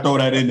just gotta throw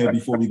that in there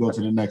before we go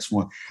to the next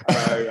one.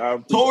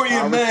 Tory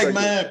and Meg,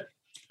 man.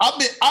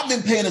 I've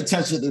been paying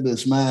attention to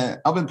this, man.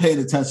 I've been paying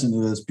attention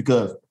to this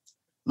because,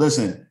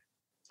 listen,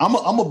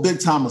 I'm a big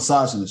time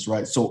misogynist,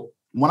 right? So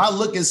when I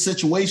look at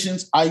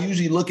situations, I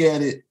usually look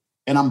at it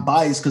and I'm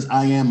biased because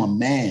I am a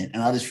man,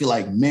 and I just feel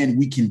like men,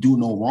 we can do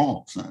no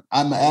wrong, son.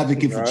 I'm an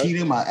advocate for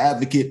cheating. I'm an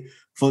advocate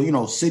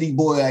for city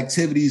boy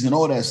activities and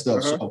all that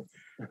stuff. So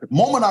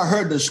moment I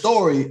heard the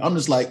story, I'm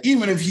just like,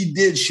 even if he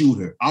did shoot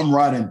her, I'm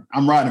riding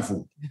for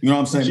him. You know what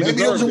I'm saying? Maybe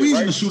there's a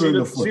reason to shoot her in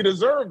the foot. She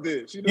deserved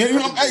it.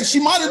 She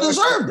might have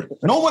deserved it.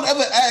 No one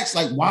ever asks,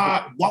 like,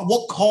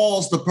 what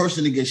caused the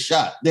person to get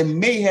shot? There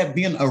may have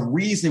been a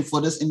reason for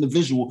this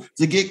individual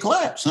to get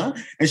clapped, huh?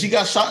 And she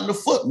got shot in the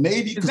foot,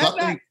 maybe because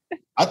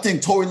I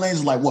think Tory Lanez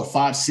is like, what,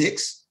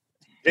 5'6"?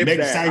 Meg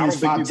Thee Stallion's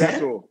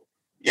 5'10".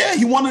 Yeah,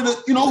 he wanted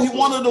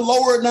to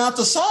lower it down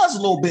to size a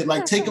little bit,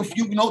 like take a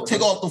few,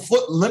 take off the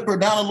foot, limp her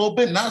down a little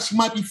bit. Now she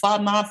might be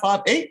 5'9",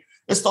 5'8".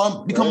 It's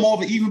starting to become more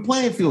of an even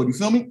playing field. You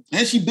feel me?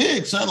 And she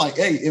big, son. Like,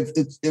 hey,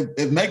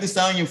 if Meg Thee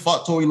Stallion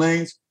fought Tory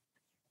Lanez,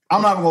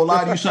 I'm not even gonna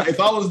lie to you, son. If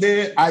I was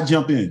there, I'd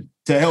jump in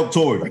to help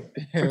Tory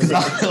because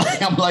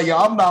I'm like, yo,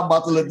 I'm not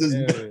about to let this.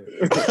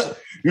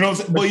 You know what I'm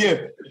saying? But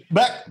yeah,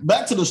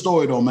 back to the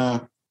story though,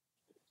 man.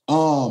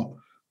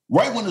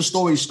 Right when the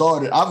story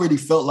started, I really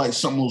felt like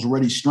something was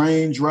really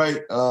strange,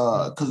 right?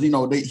 Because,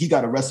 he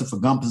got arrested for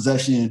gun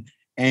possession,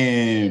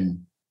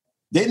 and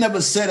they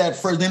never said at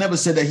first, they never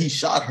said that he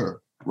shot her,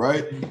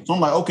 right? So I'm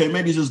like, okay,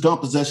 maybe it's just gun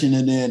possession,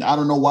 and then I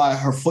don't know why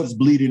her foot's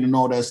bleeding and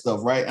all that stuff,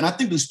 right? And I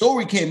think the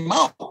story came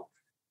out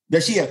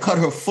that she had cut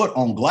her foot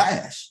on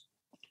glass.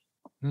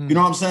 You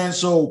know what I'm saying?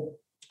 So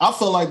I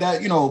feel like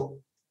that,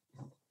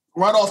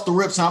 right off the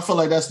rips, I feel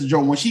like that's the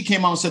joke. When she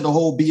came out and said the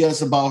whole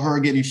BS about her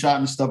getting shot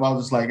and stuff, I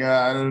was just like,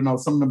 I don't know,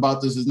 something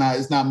about this it's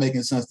not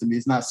making sense to me.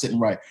 It's not sitting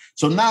right.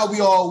 So now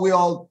we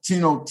all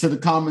to the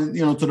common,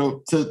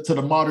 to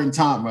the modern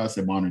time. I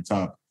said modern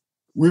time.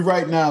 We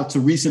right now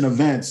to recent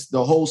events,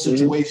 the whole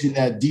situation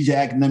that DJ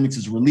Academics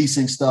is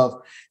releasing stuff,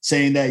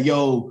 saying that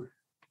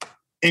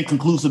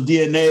inconclusive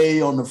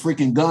DNA on the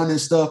freaking gun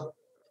and stuff.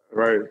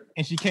 Right.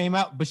 And she came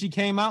out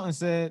and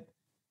said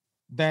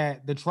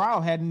that the trial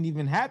hadn't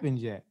even happened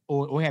yet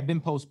or had been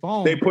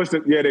postponed. They pushed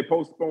it. Yeah, they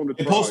postponed the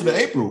trial. They posted it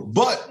in April.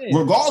 But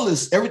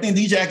regardless, everything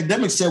DJ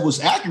Academics said was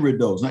accurate,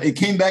 though. Now, it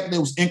came back and it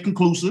was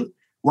inconclusive,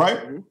 right?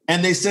 Mm-hmm.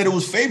 And they said it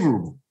was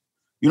favorable.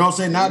 You know what I'm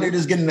saying? Now they're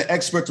just getting the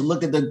expert to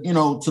look at the,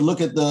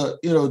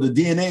 the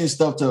DNA and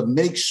stuff to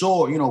make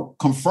sure,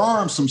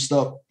 confirm some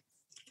stuff.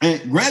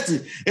 And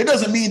granted, it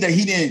doesn't mean that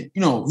he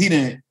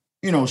didn't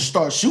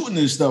start shooting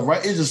this stuff,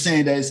 right? It's just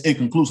saying that it's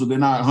inconclusive. They're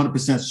not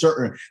 100%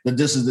 certain that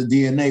this is the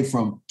DNA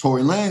from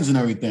Tory Lanez and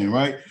everything,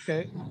 right?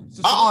 Okay.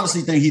 I honestly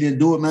think he didn't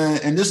do it,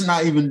 man. And this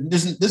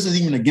is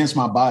even against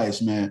my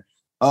bias, man.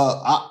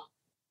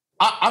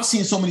 I've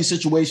seen so many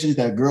situations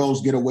that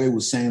girls get away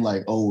with saying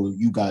like, "Oh,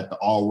 you got the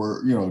R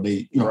word," I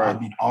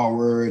mean R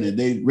word, and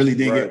they really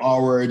didn't get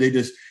R word. They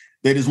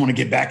just want to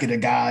get back at the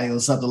guy or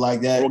something like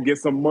that, or get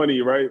some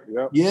money, right?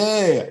 Yep.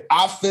 Yeah,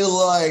 I feel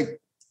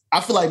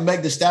like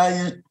Meg Thee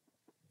Stallion.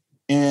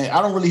 And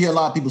I don't really hear a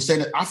lot of people say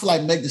that. I feel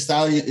like Meg Thee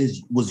Stallion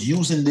was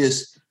using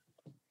this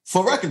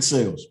for record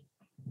sales.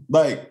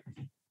 Like,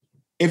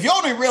 if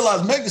y'all didn't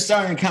realize, Meg Thee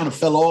Stallion kind of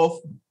fell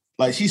off.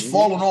 Like, she's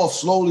falling off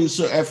slowly.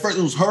 So at first,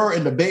 it was her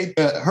and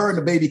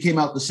the baby came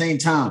out at the same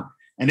time,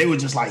 and they were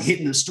just like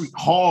hitting the street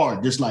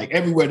hard, just like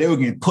everywhere. They were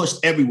getting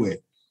pushed everywhere.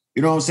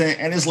 You know what I'm saying?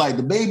 And it's like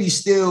the baby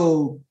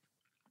still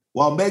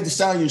while Meg Thee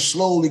Stallion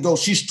slowly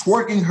goes, she's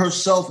twerking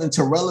herself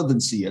into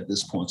relevancy at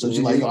this point. So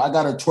she's like, yo, I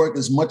got to twerk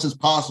as much as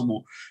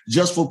possible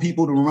just for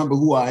people to remember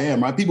who I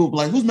am, right? People will be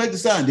like, who's Meg Thee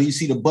Stallion? Then you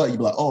see the butt, you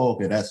be like, oh,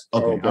 okay,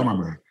 okay. I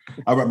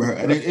remember her.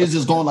 And it's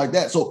just going like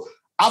that. So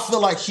I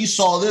feel like she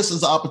saw this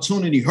as an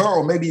opportunity, her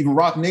or maybe even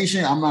Roc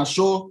Nation, I'm not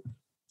sure,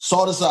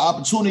 saw this as an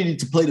opportunity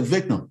to play the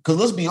victim. Because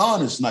let's be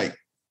honest, like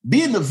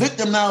being the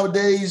victim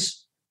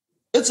nowadays,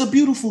 it's a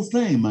beautiful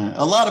thing, man.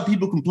 A lot of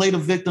people can play the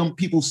victim.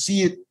 People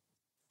see it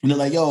and they're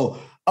like, yo,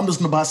 I'm just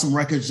going to buy some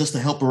records just to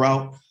help her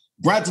out.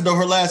 Granted, though,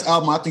 her last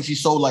album, I think she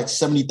sold like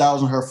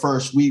 70,000 her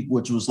first week,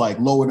 which was like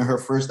lower than her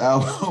first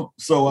album.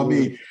 So, I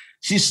mean,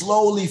 she's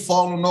slowly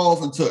falling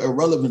off into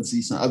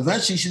irrelevancy. So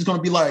eventually she's going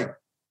to be like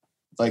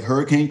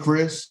Hurricane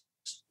Chris,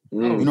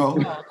 you know,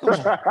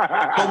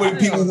 so many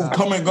people who've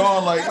come and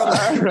gone, like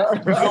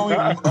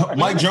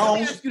Mike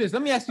Jones.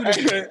 Let me ask you this.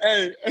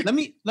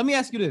 Let me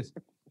ask you this.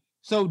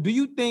 So do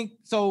you think,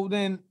 so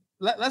then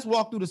let's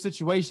walk through the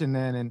situation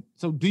then. And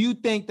so do you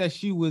think that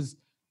she was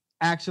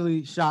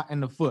actually shot in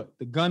the foot?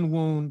 The gun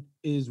wound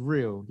is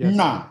real? Yes.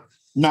 Nah,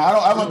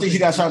 I don't think she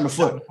got shot in the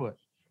foot.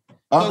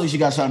 I don't think she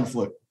got shot in the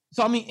foot.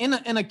 So I mean,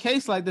 in a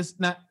case like this,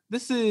 now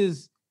this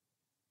is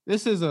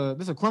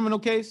a criminal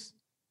case.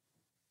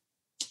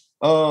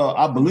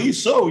 I believe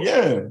so.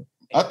 Yeah,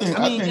 I think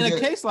in a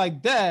case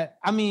like that,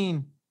 I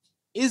mean,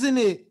 isn't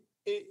it?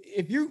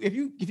 If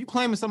you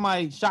claiming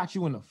somebody shot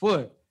you in the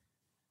foot,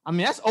 I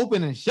mean that's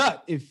open and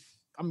shut.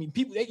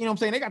 People, you know what I'm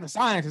saying, they got the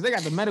scientists, they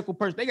got the medical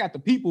person, they got the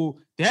people,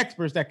 the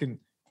experts that can.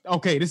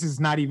 Okay, this is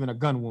not even a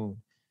gun wound.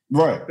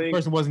 Right. The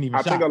person wasn't even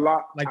shot. I think a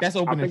lot. Like that's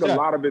open and shut. I think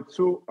a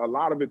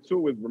lot of it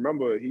too is,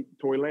 remember,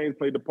 Tory Lanez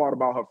played the part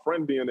about her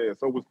friend being there,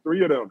 so it was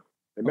 3 of them.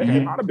 It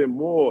might have been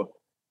more.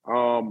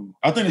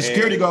 I think the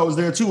security guard was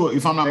there too,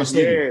 if I'm not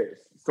mistaken. Yeah,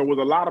 so with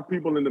a lot of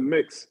people in the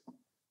mix.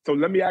 So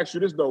let me ask you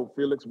this though,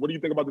 Felix. What do you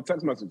think about the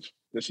text message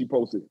that she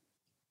posted?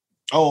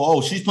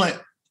 Oh, she's playing.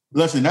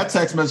 Listen, that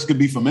text message could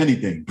be from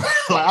anything.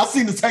 Like I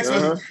seen the text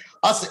message.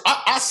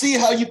 I see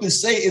how you could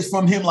say it's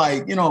from him,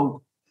 like, you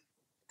know,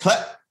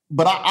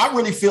 but I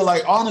really feel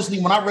like, honestly,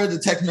 when I read the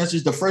text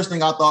message, the first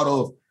thing I thought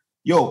of,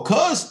 yo,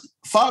 cuz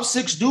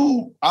 5'6"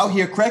 dude out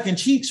here cracking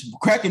cheeks,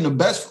 cracking the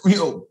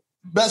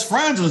best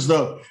friends and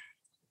stuff.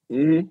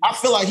 Mm-hmm. I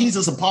feel like he's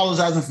just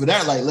apologizing for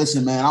that. Like,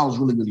 listen, man, I was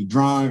really, really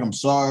drunk. I'm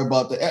sorry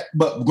about that.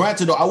 But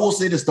granted, though, I will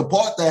say this: the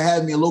part that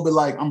had me a little bit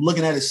like I'm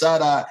looking at his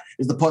side eye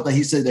is the part that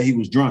he said that he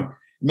was drunk.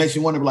 It makes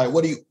you wonder, like,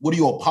 what are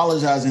you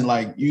apologizing?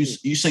 Like, you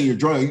saying you're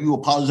drunk? Are you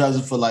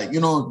apologizing for, like,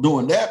 you know,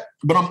 doing that?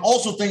 But I'm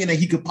also thinking that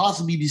he could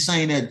possibly be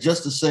saying that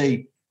just to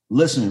say,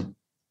 listen,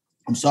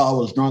 I'm sorry, I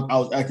was drunk. I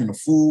was acting a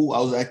fool.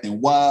 I was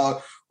acting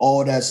wild.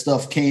 All that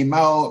stuff came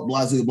out.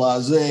 Blase,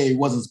 blase. It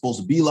wasn't supposed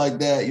to be like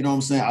that. You know what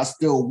I'm saying? I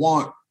still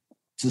want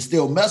to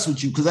still mess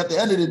with you, because at the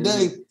end of the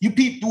day, you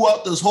peep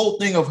throughout this whole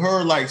thing of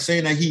her like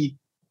saying that he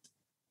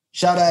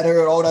shot at her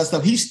and all that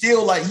stuff. He's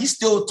still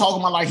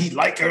talking about like he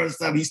like her and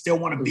stuff. He still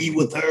want to be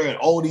with her, and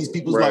all these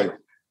people's like,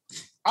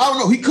 I don't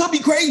know. He could be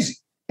crazy.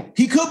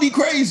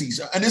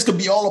 And this could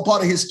be all a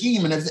part of his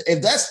scheme. And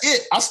if that's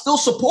it, I still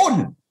support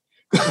him.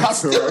 I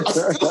still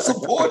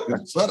support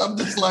him. So I'm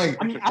just like,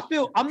 I mean, I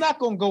feel I'm not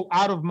gonna go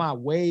out of my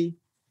way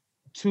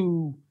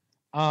to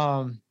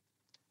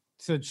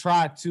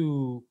try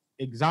to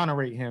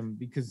exonerate him,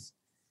 because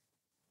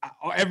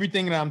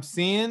everything that I'm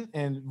seeing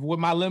and with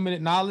my limited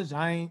knowledge,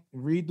 I ain't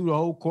read through the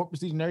whole court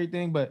procedure and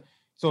everything. But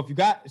so if you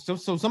got so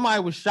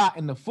somebody was shot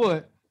in the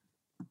foot,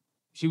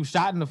 she was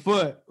shot in the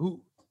foot. Who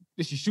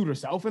did she shoot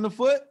herself in the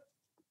foot?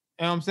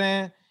 You know what I'm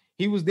saying?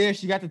 He was there.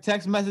 She got the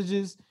text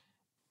messages.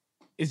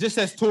 It just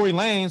says Tory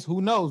Lanez. Who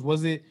knows?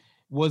 Was it?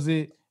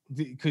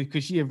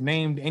 Could she have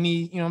named any?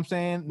 You know what I'm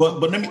saying? But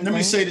let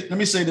me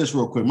say this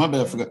real quick. My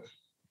bad, I forgot.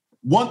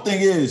 One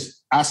thing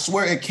is, I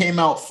swear it came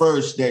out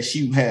first that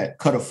she had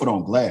cut her foot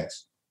on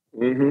glass.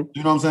 Mm-hmm.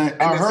 You know what I'm saying?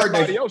 And I heard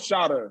somebody else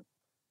shot her.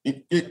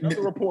 The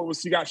report was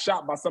she got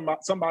shot by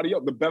somebody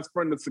else, the best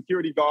friend, the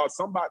security guard,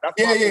 somebody.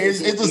 It's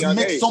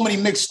just so many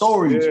mixed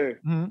stories. Yeah.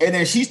 Mm-hmm. And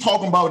then she's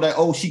talking about that,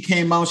 oh, she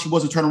came out, she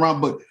wasn't turning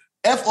around. But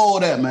F all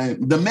that,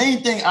 man. The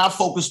main thing I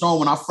focused on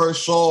when I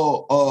first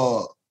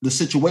saw the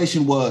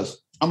situation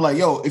was, I'm like,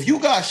 yo, if you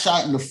got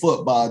shot in the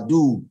foot by a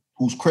dude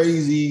who's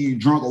crazy,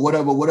 drunk, or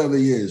whatever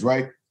he is,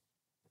 right?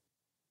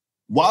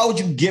 Why would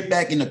you get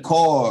back in the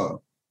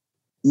car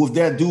with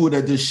that dude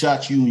that just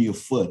shot you in your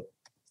foot?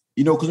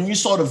 You know, because when you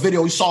saw the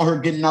video, you saw her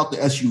getting out the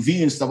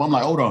SUV and stuff. I'm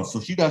like, hold on. So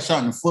she got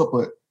shot in the foot,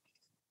 but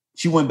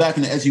she went back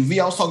in the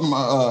SUV. I was talking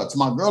to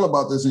my girl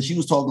about this, and she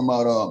was talking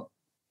about,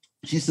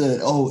 she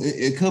said, oh,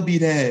 it could be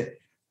that,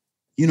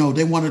 you know,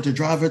 they wanted to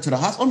drive her to the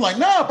hospital. I'm like,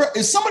 nah, bro,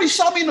 if somebody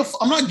shot me in the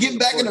foot, I'm not getting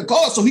back in the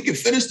car so he can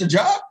finish the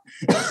job.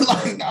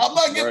 Like, nah, I'm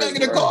not getting back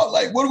in the car.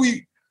 Like,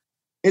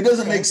 it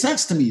doesn't make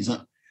sense to me.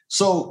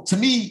 So to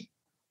me,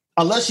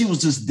 unless she was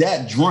just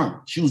that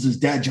drunk,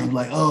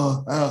 like,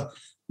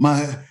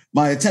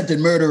 my attempted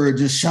murderer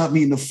just shot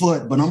me in the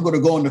foot, but I'm going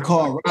to go in the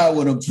car and ride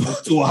with him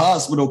to a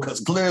hospital because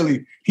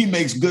clearly he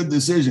makes good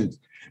decisions.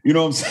 You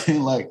know what I'm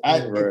saying? Like,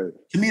 to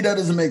me, that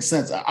doesn't make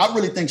sense. I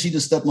really think she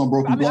just stepped on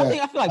broken glass.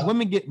 I feel like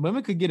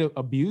women could get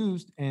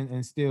abused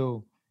and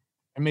still,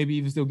 and maybe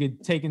even still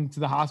get taken to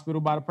the hospital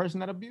by the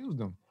person that abused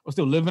them, or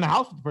still live in a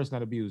house with the person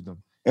that abused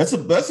them. That's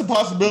a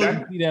possibility.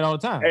 You see that all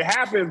the time. It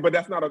happens, but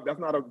that's not a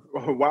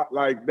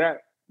like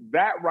that.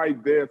 That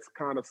right there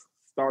kind of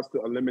starts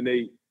to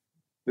eliminate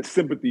the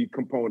sympathy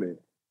component.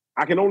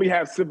 I can only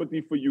have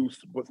sympathy for you,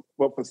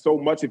 but for so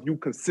much if you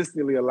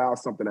consistently allow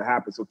something to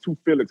happen. So to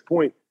Felix's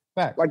point,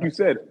 Fact. Like you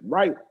said,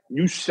 right?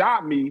 You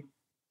shot me,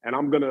 and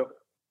I'm gonna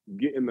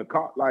get in the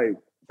car. Like,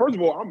 first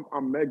of all,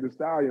 I'm Meg Thee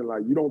Stallion.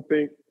 Like, you don't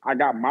think I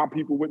got my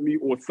people with me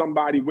or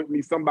somebody with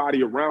me,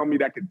 somebody around me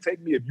that could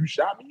take me if you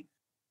shot me?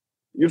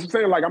 You know what I'm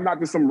saying? Like, I'm not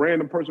just some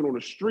random person on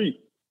the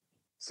street.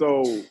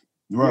 So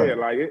yeah,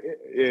 like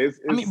it's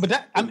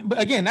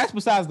but again, that's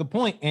besides the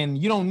point. And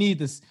you don't need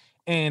this.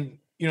 And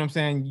you know what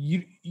I'm saying?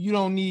 You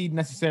don't need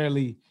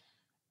necessarily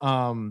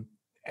the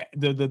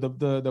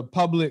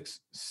public's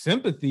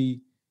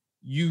sympathy.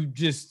 You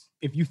just,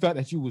 if you felt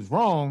that you was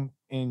wrong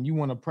and you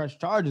want to press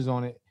charges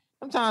on it,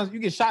 sometimes you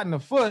get shot in the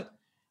foot.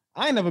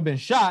 I ain't never been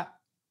shot.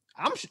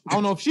 I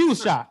don't know if she was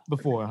shot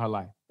before in her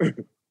life,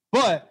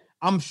 but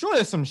I'm sure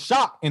there's some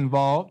shock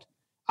involved.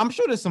 I'm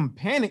sure there's some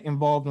panic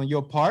involved on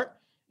your part.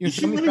 Did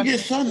she really get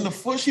shot in the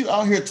foot? She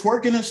out here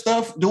twerking and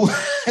stuff.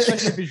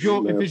 Especially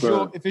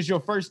if it's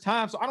your first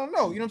time. So I don't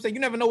know. You know what I'm saying?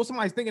 You never know what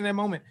somebody's thinking in that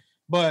moment.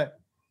 But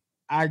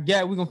I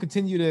get we're gonna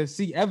continue to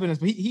see evidence.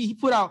 But he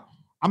put out.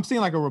 I'm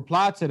seeing like a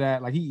reply to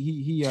that. Like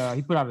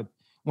he put out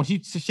when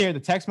she shared the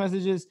text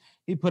messages.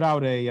 He put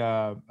out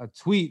a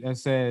tweet that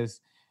says,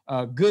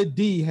 "Good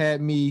D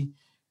had me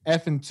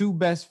effing two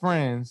best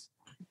friends."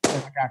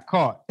 I got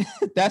caught.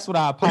 That's what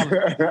I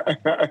apologize.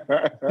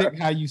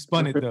 How you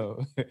spun it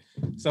though.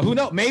 So who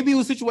knows? Maybe it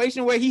was a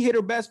situation where he hit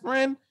her best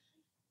friend.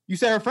 You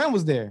said her friend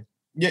was there.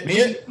 Yeah.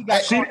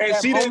 She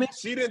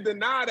didn't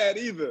deny that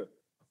either.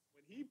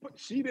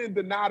 She didn't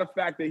deny the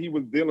fact that he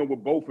was dealing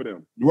with both of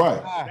them.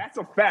 Right. That's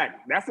a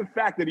fact. That's a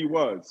fact that he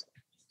was.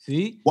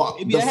 See? Well,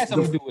 maybe that has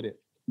something to do with it.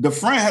 The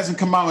friend hasn't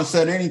come out and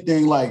said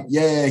anything like,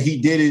 yeah, he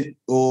did it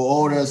or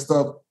all that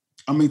stuff.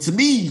 I mean, to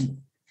me,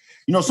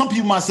 you know, some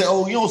people might say,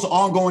 oh, you know, it's an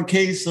ongoing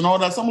case and all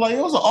that. So I'm like,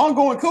 it was an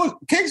ongoing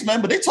case,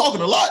 man, but they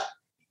talking a lot.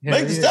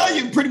 Meg Thee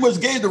Stallion pretty much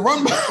gave the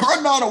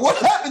rundown of what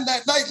happened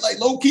that night, like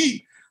low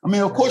key. I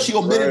mean, of course, she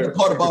omitted the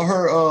part about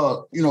her,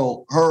 you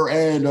know, her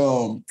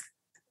and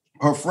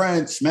her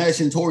friend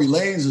smashing Tory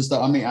Lanez and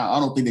stuff. I mean, I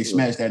don't think they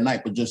smashed that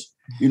night, but just,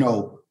 you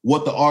know,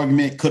 what the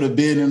argument could have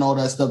been and all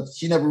that stuff.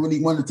 She never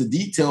really went into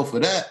detail for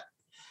that.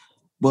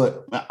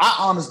 But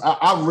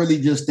I really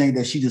just think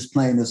that she just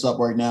playing this up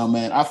right now,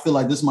 man. I feel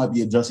like this might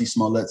be a Jussie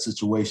Smollett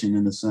situation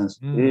in a sense.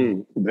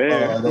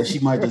 That she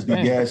might just be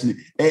gassing it.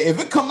 Hey, if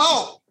it come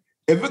out,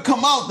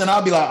 then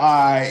I'll be like, all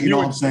right, you know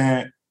what I'm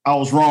saying? I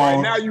was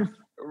wrong.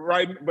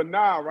 Right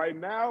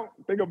now,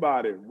 think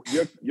about it.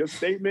 Your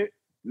statement,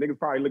 niggas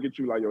probably look at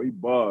you like, yo, he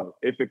bugged.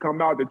 If it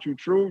come out that you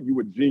true, you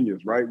a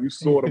genius, right? You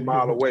saw it a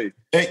mile away.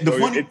 Hey,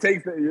 it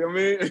takes it, you know what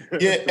I mean?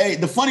 Yeah, hey,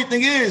 the funny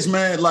thing is,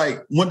 man,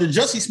 like when the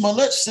Jussie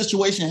Smollett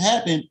situation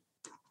happened,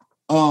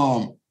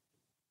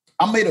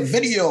 I made a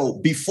video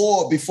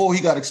before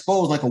he got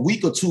exposed, like a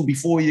week or two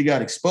before he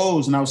got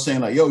exposed, and I was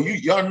saying like, yo,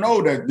 y'all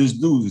know that this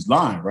dude is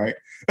lying, right?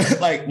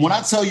 Like when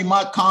I tell you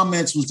my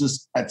comments was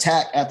just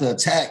attack after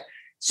attack,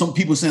 some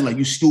people saying like,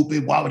 you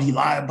stupid, why would he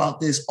lie about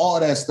this?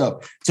 All that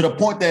stuff. To the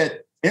point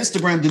that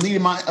Instagram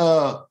deleted my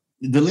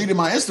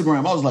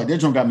Instagram. I was like, that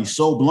joint got me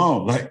so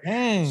blown. Like,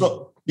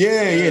 so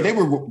yeah, they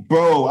were,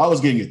 bro. I was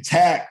getting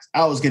attacked.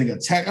 I was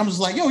just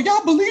like, yo,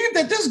 y'all believe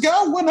that this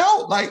guy went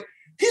out? Like,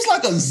 he's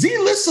like a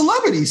Z-list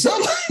celebrity. So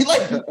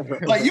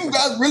like you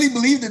guys really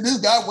believe that this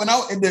guy went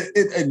out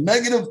in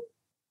negative?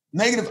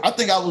 I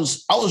think I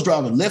was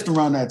driving Lyft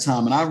around that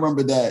time, and I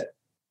remember that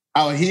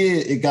out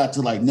here it got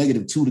to like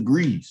 -2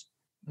 degrees.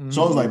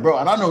 So I was like, bro,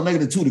 and I know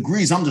 -2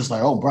 degrees. I'm just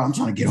like, oh, bro, I'm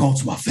trying to get home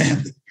to my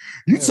family.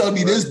 You tell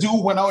me this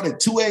dude went out at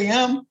 2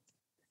 a.m.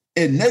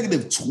 in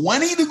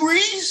 -20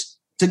 degrees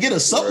to get a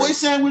Subway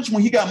sandwich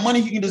when he got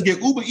money, he can just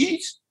get Uber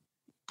Eats?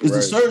 Is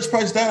the surge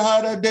price that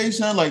high that day,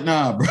 son? Like,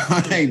 nah, bro,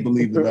 I ain't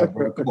believing that,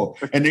 bro. Come on.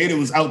 And they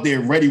was out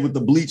there ready with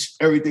the bleach,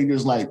 everything.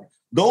 Just like,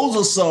 those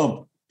are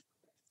some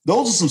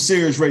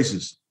serious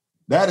racists.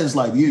 That is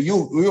like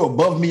you're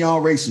above me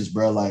on racist,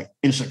 bro. Like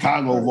in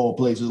Chicago of all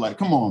places. Like,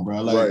 come on,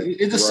 bro. Like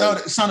it just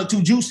sounded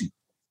too juicy.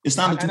 It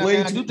sounded too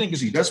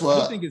juicy. That's why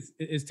I think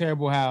it's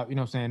terrible how, you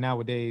know what I'm saying,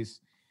 nowadays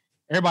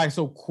everybody's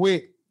so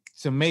quick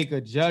to make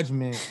a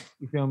judgment,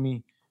 you feel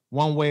me,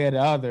 one way or the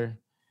other,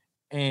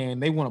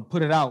 and they want to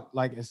put it out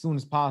like as soon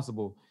as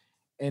possible.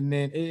 And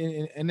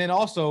then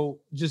also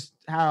just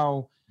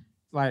how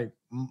like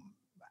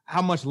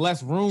how much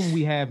less room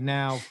we have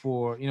now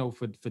for, you know,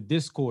 for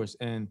discourse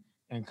and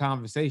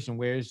conversation,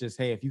 where it's just,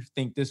 hey, if you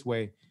think this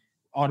way,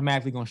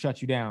 automatically gonna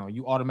shut you down.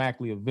 You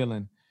automatically a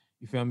villain.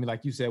 You feel me?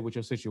 Like you said with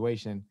your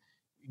situation,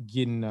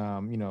 getting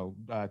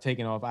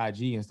taken off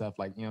IG and stuff,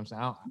 like, you know what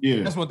I'm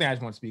saying? That's one thing I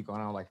just want to speak on.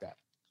 I don't like that.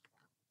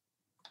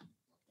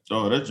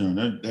 Oh,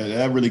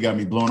 that really got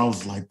me blown. I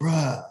was like,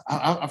 bruh,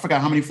 I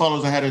forgot how many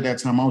followers I had at that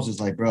time. I was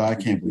just like, bro, I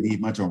can't believe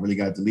my joint really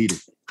got deleted.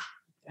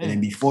 And then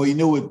before you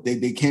knew it,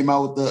 they came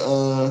out with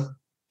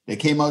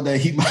that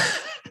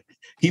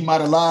he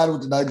might have lied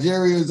with the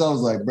Nigerians. I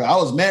was like, bro, I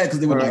was mad because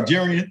they were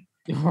Nigerian.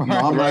 You know,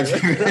 I'm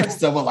Nigerian.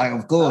 So I'm like,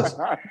 of course.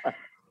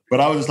 But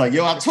I was just like,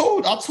 yo, I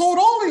told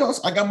all of y'all.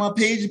 I got my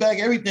page back,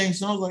 everything.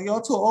 So I was like, yo,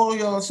 I told all of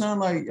y'all, son,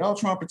 like, y'all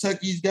trying to protect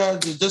these guys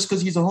just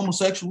because he's a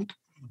homosexual.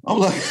 I'm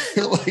like,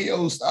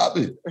 yo, stop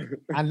it.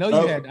 I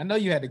know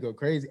you had to go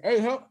crazy.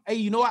 Hey,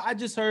 you know what? I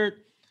just heard.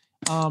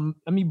 Let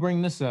me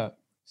bring this up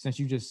since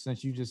you just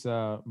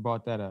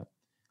brought that up.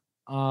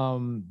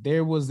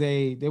 There was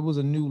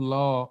a new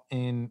law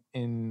in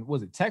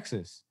was it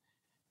Texas?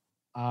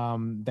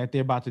 That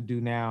they're about to do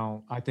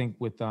now. I think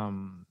with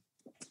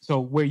so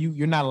where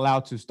you're not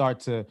allowed to start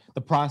to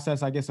the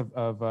process, I guess,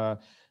 of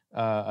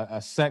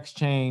a sex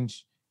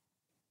change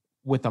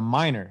with a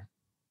minor.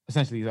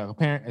 Essentially, like a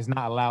parent is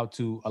not allowed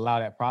to allow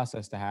that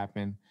process to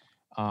happen.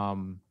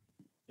 That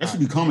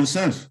should be common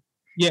sense.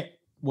 Yeah,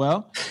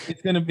 well,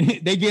 it's gonna be.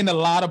 They're getting a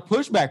lot of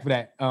pushback for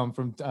that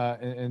from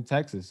in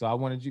Texas. So I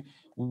wanted you.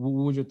 What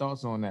were your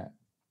thoughts on that?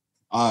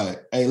 All right,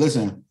 hey,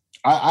 listen,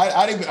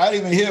 I didn't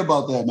even hear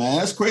about that, man.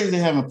 That's crazy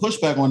having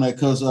pushback on that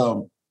because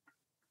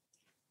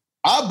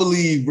I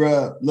believe,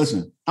 bro.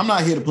 Listen, I'm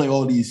not here to play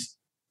all these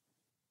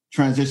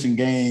transition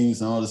games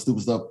and all this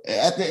stupid stuff.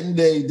 At the end of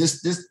the day,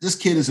 this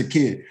kid is a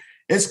kid.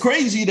 It's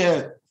crazy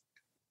that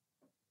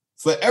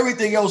for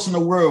everything else in the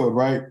world,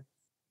 right?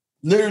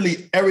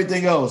 Literally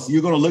everything else,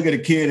 you're gonna look at a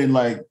kid and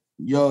like,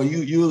 yo,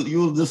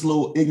 you this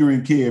little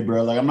ignorant kid,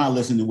 bro. Like, I'm not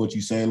listening to what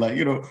you say, like,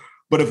 you know.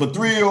 But if a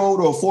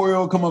 3-year-old or a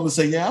 4-year-old come up and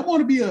say, yeah, I want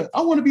to be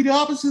the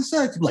opposite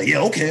sex, you're like, yeah,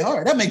 okay, all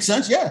right, that makes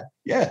sense, yeah.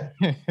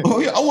 Oh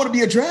yeah, I want to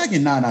be a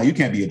dragon. Nah, you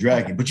can't be a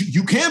dragon, but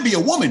you can be a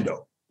woman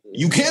though.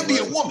 You can be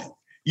a woman.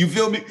 You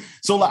feel me?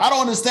 So like, I don't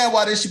understand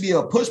why there should be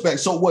a pushback.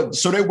 So what?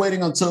 So they're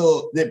waiting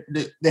until they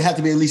have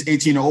to be at least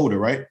 18 or older,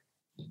 right?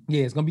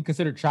 Yeah, it's gonna be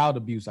considered child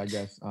abuse, I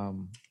guess.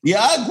 Yeah,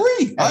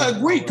 I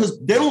agree because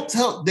they don't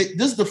tell.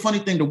 This is the funny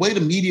thing: the way the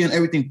media and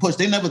everything push,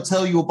 they never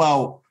tell you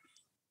about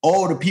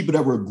all the people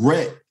that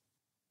regret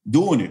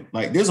doing it.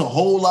 Like, there's a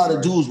whole lot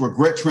of dudes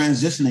regret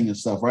transitioning and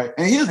stuff, right?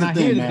 And here's the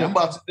thing, man: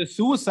 the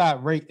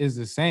suicide rate is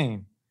the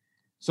same.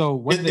 So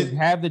whether they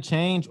have the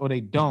change or they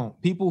don't,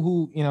 people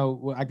who, you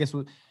know, I guess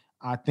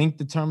I think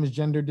the term is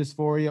gender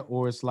dysphoria,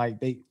 or it's like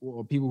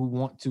or people who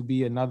want to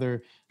be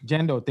another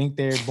gender or think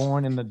they're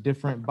born in a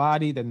different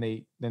body than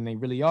they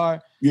really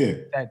are. Yeah.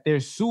 That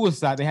there's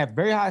suicide. They have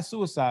very high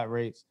suicide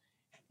rates,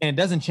 and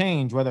it doesn't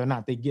change whether or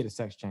not they get a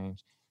sex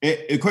change.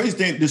 The crazy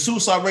thing, the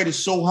suicide rate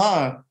is so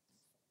high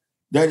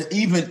that it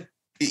even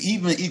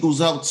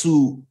equals out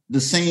to the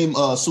same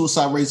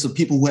suicide rates of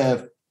people who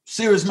have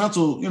serious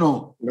mental, you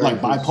know, like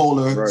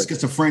bipolar,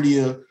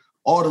 schizophrenia,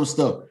 all those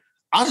stuff.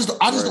 I just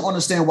don't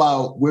understand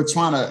why we're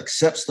trying to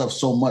accept stuff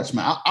so much,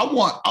 man. I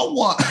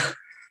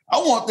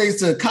want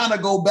things to kind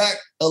of go back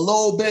a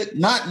little bit,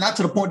 not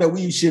to the point that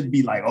we should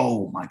be like,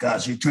 oh my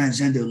gosh, you're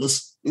transgender,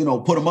 let's, you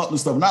know, put them up and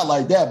stuff, not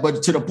like that,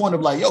 but to the point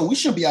of like, yo, we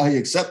shouldn't be out here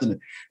accepting it,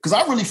 because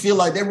I really feel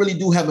like they really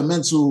do have a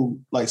mental,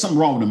 like something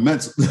wrong with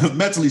them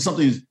mentally,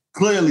 something is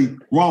clearly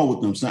wrong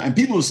with them, son. And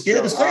people are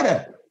scared to say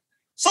that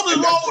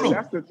something's wrong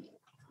with them.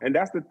 And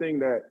that's the thing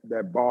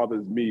that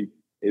bothers me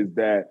is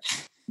that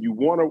you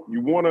want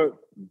to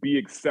be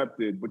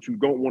accepted, but you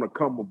don't want to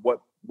come with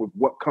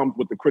what comes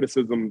with the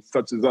criticism,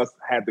 such as us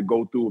had to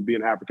go through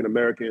being African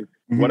American,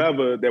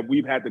 whatever that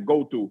we've had to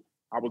go through.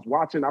 I was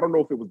watching, I don't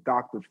know if it was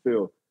Dr.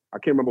 Phil, I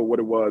can't remember what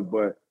it was,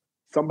 but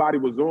somebody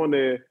was on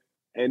there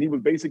and he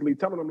was basically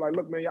telling them like,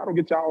 look, man, y'all don't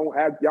get y'all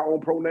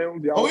own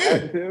pronouns, y'all own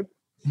adjectives.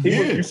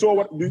 You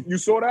saw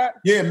that?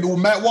 Yeah,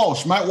 Matt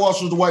Walsh. Matt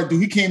Walsh was the white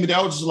dude. He came in.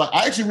 I was just like,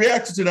 I actually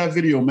reacted to that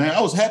video, man.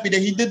 I was happy that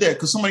he did that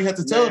because somebody had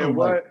to tell him.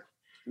 What? Like,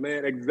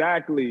 man,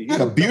 exactly. He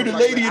had a bearded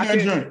lady in that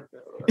joint.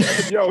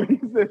 Yo, he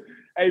said,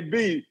 hey,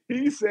 B,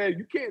 he said,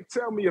 you can't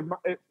tell me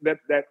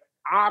that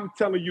I'm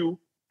telling you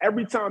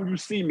every time you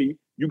see me,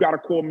 you got to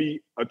call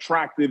me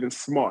attractive and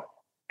smart.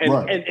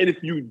 And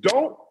if you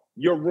don't,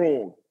 you're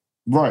wrong.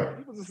 Right.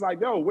 He was just like,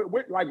 yo,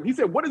 like he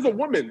said, what is a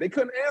woman? They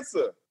couldn't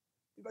answer.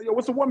 He's like, yo,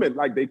 what's a woman?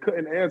 Like, they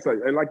couldn't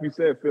answer. And like you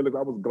said, Felix,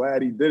 I was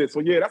glad he did it.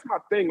 So yeah, that's my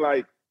thing.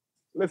 Like,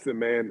 listen,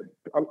 man,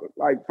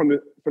 like from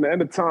the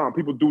end of time,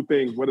 people do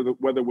things, whether it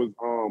was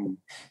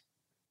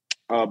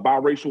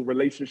biracial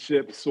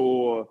relationships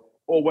or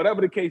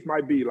whatever the case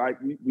might be. Like,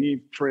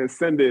 we've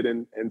transcended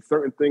and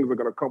certain things are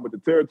gonna come with the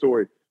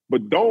territory.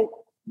 But don't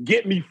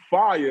get me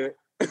fired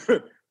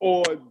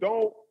or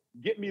don't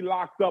get me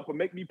locked up or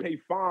make me pay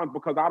fines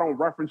because I don't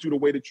reference you the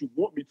way that you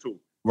want me to.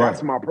 Right.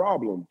 That's my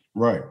problem.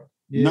 Right.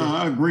 Yeah. No,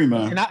 I agree,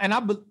 man. And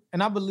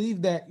I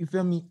believe that, you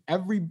feel me? I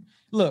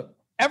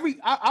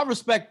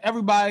respect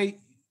everybody,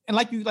 and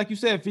like you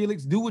said,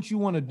 Felix, do what you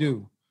want to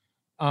do.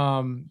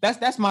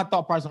 That's my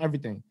thought process on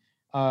everything.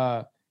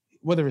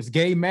 Whether it's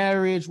gay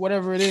marriage,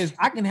 whatever it is,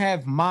 I can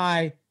have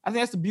I think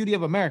that's the beauty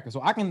of America.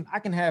 So I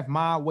can have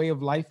my way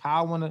of life, how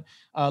I want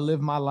to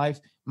live my life,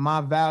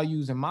 my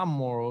values and my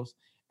morals,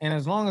 And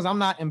as long as I'm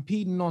not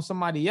impeding on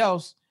somebody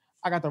else,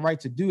 I got the right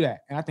to do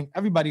that. And I think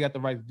everybody got the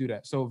right to do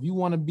that. So if you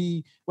want to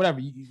be whatever,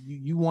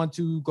 you want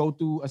to go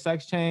through a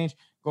sex change,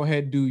 go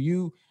ahead, do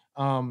you.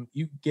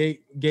 You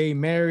gay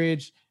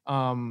marriage,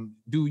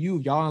 do you.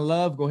 If y'all in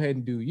love, go ahead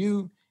and do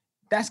you.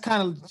 That's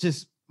kind of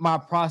just my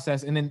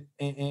process. And then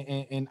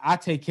and I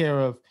take care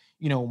of,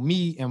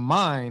 me and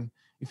mine,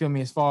 you feel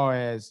me, as far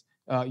as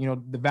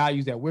the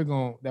values that we're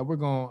going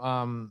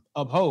to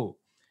uphold.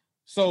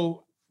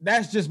 So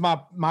that's just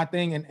my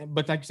thing.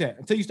 But like you said,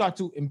 until you start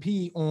to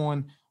impede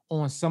on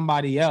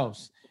somebody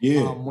else,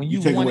 when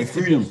you want it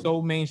to be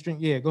so mainstream,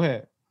 go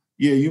ahead.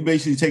 Yeah, you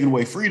basically taking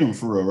away freedom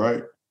for real,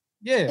 right?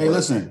 Yeah. Hey,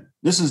 listen,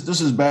 this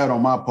is bad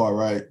on my part,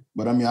 right?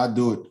 But I mean, I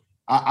do it.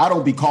 I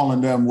don't be calling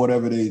them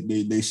whatever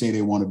they say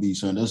they want to be,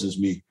 son. That's just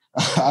me.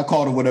 I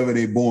call them whatever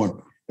they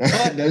born.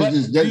 But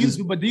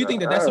do you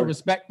think that that's a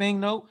respect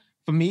thing, though?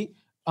 For me,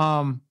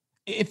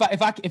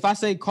 if I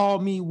say call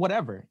me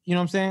whatever, you know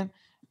what I'm saying?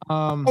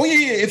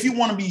 If you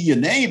want to be your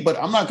name, but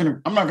I'm not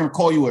gonna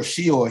call you a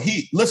she or a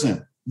he.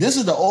 Listen, this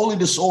is the only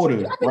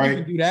disorder, right? You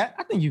can do that.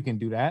 I think you can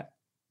do that.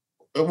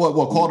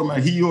 What call them a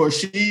he or a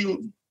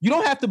she? You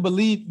don't have to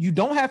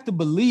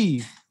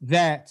believe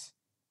that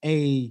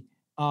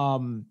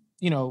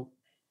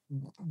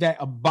that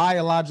a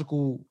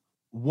biological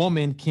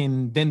woman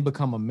can then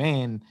become a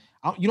man.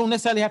 You don't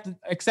necessarily have to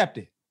accept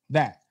it.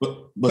 But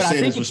I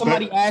think if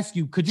somebody asks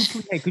you, could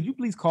you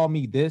please call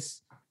me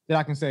this? That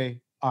I can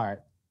say, all right,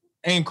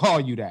 and call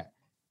you that.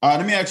 All right,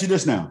 let me ask you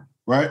this now,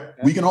 right?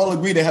 Yeah. We can all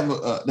agree they have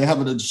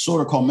a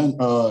disorder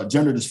called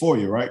gender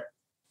dysphoria, right?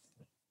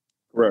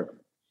 Correct.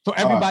 So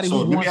everybody.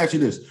 Let me ask you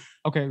this.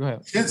 Okay, go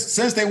ahead.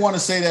 Since they want to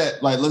say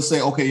that, like, let's say,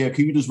 okay, yeah,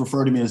 can you just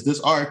refer to me as this?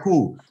 All right,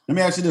 cool. Let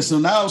me ask you this. So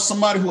now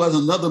somebody who has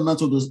another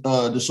mental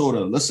disorder,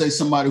 let's say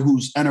somebody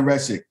who's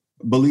anorexic,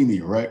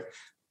 bulimia, right,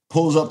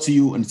 pulls up to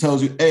you and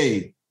tells you,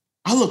 hey,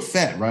 I look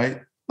fat, right?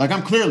 Like,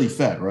 I'm clearly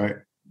fat, right?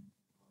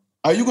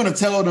 Are you going to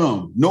tell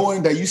them,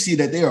 knowing that you see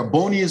that they are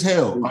bony as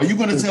hell, are you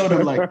going to tell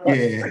them like,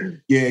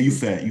 yeah, you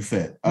fat.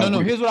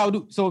 No, here's what I would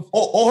do. So,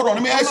 hold on.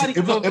 Let me ask you.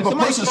 If a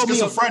person's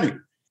schizophrenic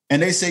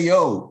and they say,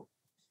 yo,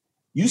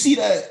 you see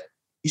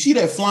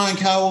that flying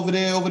cow over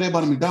there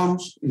by the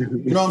McDonald's? You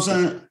know what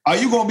I'm saying? Are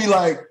you going to be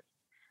like,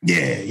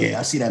 yeah,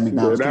 I see that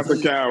McDonald's. Yeah, that's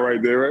a cow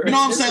right there, right? You know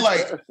what I'm saying?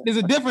 Like, there's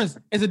a difference.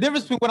 There's a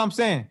difference between what I'm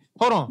saying.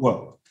 Hold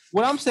on.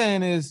 What I'm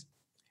saying is,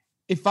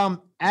 if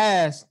I'm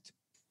asked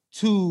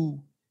to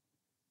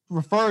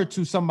refer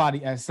to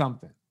somebody as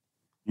something,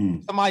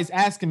 somebody's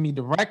asking me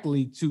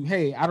directly to,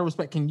 hey, out of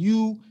respect, can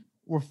you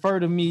refer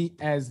to me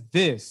as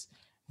this?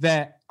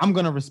 That I'm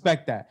going to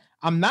respect that.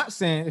 I'm not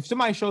saying if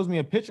somebody shows me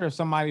a picture of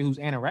somebody who's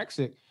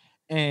anorexic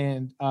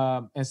and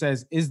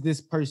says, is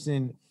this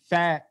person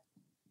fat?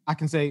 I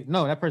can say,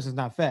 no, that person's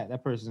not fat.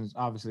 That person's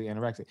obviously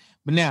anorexic.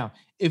 But now,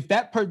 if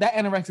that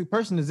anorexic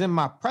person is in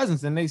my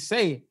presence and they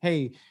say,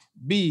 hey,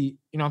 B,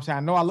 you know what I'm saying?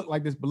 I know I look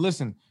like this, but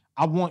listen,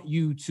 I don't want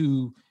you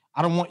to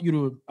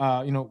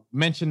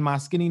mention my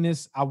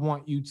skinniness. I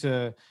want you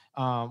to,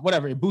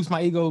 whatever, it boosts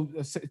my ego.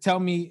 Tell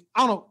me,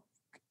 I don't know,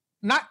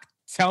 not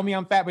tell me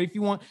I'm fat, but if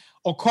you want,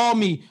 or call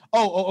me,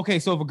 okay.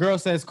 So if a girl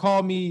says,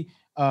 call me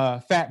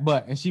fat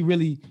butt, and she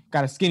really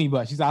got a skinny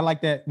butt, she said, I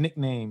like that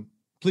nickname.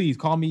 Please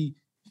call me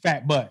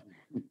fat butt.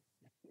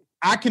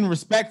 I can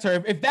respect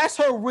her. If that's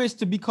her wish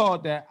to be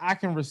called that, I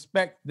can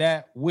respect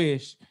that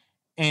wish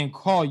and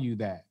call you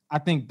that. I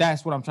think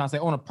that's what I'm trying to say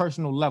on a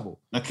personal level.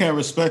 I can't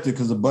respect it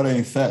because the butt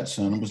ain't fat,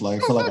 son. I'm just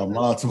like, I feel like I'm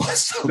lying to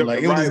myself.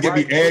 Like, it would just get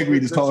me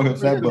angry to call her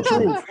fat butt.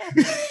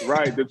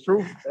 Right, the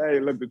truth. Hey,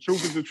 look, the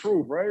truth is the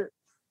truth, right?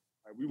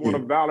 Like, we want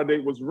to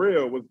validate what's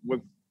real,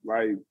 what's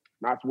like,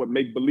 not what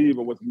make believe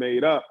or what's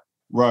made up.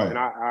 Right. And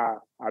I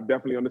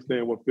definitely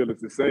understand what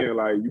Phyllis is saying.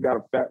 Like, you got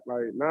a fat,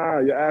 like, nah,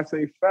 your ass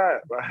ain't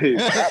fat. Like,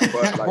 fat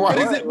butt. Like, what?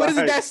 Is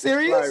it that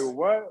serious? Like,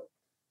 what?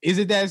 Is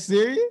it that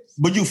serious?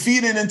 But you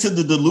feed it into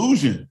the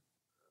delusion.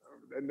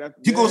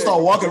 You gonna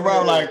start walking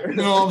around like, you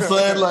know what I'm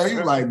saying? Like,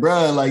 you're like,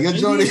 bro, like your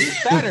joint is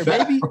fatter,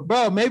 baby,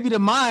 bro. Maybe the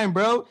mind,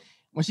 bro.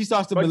 When she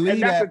starts to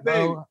believe that,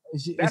 bro,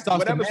 it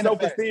starts to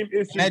manifest.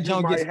 That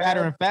joint gets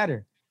fatter and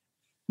fatter.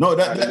 No,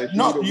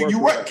 you're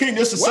right, King.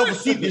 There's a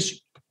self-esteem issue.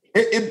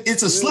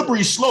 It's a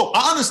slippery slope.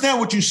 I understand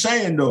what you're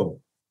saying, though,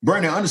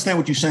 Brandon. I understand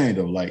what you're saying,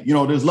 though. Like, you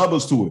know, there's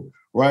levels to it,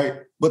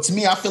 right? But to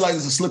me, I feel like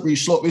it's a slippery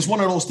slope. It's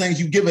one of those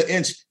things you give an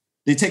inch,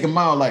 they take a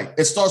mile. Like,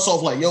 it starts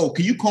off like, yo,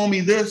 can you call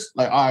me this?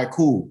 Like, all right,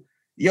 cool.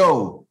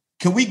 Yo,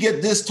 can we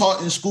get this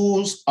taught in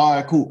schools? All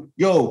right, cool.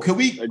 Yo, can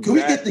we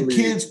get the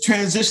kids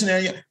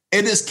transitioning?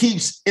 It just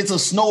keeps, it's a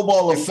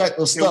snowball effect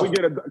of stuff.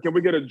 Can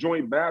we get a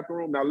joint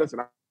bathroom? Now, listen,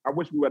 I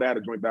wish we would have had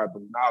a joint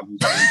bathroom. Now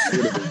it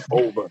would have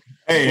been over.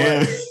 Hey,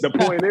 the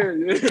point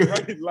is,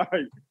 right?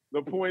 Like,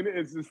 the point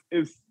is,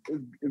 it's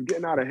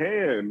getting out of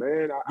hand,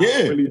 man. I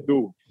really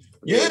do.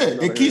 Yeah,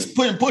 it keeps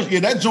pushing. Yeah,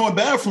 that joint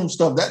bathroom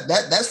stuff,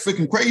 that's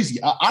freaking crazy.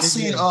 I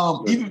seen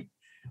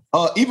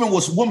even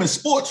with women's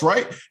sports,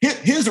 right?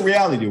 Here's the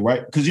reality,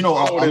 right? Because, you know,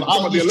 a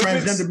lot of these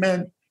transgender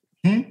men.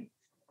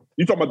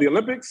 You talking about the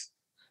Olympics?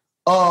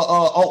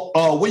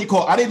 What do you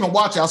call it? I didn't even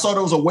watch it. I saw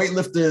there was a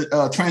weightlifter,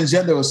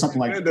 transgender or something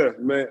like that.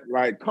 Man,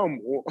 like, come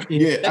on.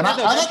 Yeah, and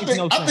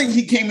I think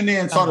he came in there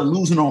and started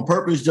losing on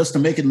purpose just to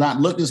make it not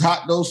look as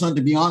hot, though, son,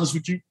 to be honest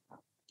with you.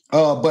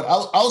 But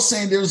I was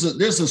saying there's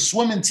a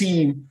swimming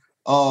team,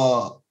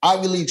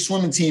 Ivy League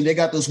swimming team. They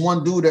got this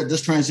one dude that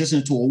just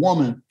transitioned to a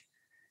woman,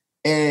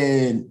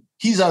 and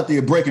he's out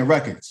there breaking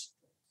records.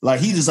 Like,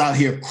 he just out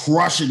here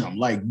crushing them,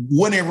 like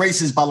winning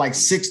races by like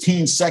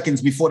 16 seconds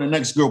before the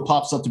next girl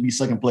pops up to be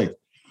second place.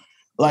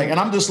 Like, and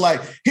I'm just like,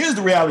 here's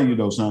the reality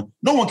though, son.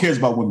 No one cares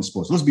about women's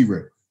sports. Let's be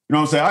real. You know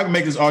what I'm saying? I can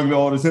make this argument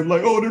all the time,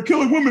 like, oh, they're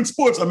killing women's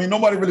sports. I mean,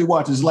 nobody really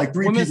watches. It's like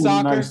 3 people in the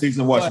United States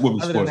that watch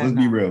women's sports. Let's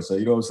be real, so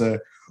you know what I'm saying?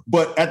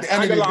 But at the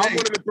end of the day,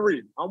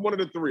 I'm one of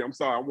the three. I'm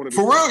sorry. I'm one of the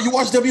three. For real? You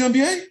watch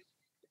WNBA?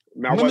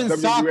 Now, I watch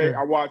WNBA.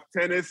 I watch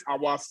tennis. I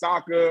watch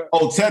soccer.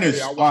 Oh, tennis.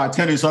 Yeah, all right,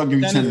 tennis. I'll give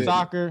you tennis.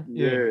 Soccer.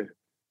 Yeah.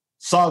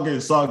 Soccer,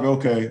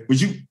 okay.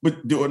 But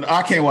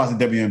I can't watch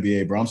the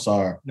WNBA, bro. I'm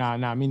sorry.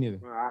 Nah, me neither.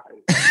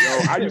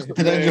 I used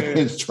to that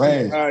is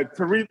trash.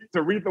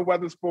 Teresa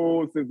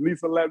Weatherspoon, since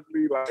Lisa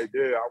Leslie, like,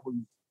 yeah,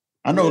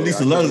 I know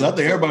Lisa Leslie. I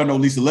think everybody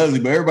knows Lisa Leslie,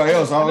 but everybody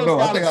else, I don't know.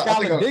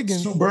 I think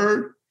Sue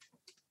Bird.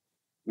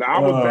 Now, I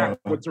was back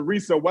with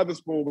Teresa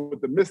Weatherspoon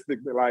with the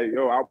Mystics. Like,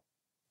 yo, I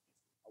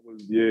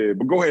was, yeah.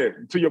 But go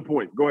ahead. To your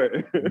point. Go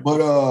ahead.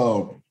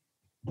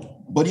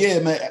 But yeah,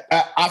 man,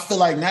 I feel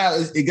like now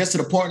it gets to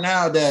the point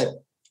now that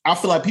I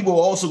feel like people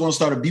are also going to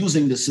start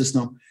abusing the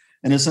system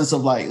in the sense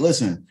of like,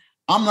 listen,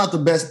 I'm not the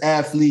best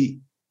athlete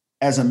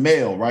as a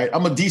male, right?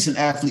 I'm a decent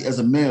athlete as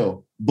a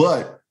male,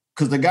 but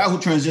because the guy who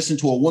transitioned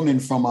to a woman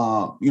from,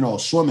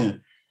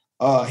 swimming,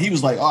 he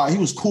was like, he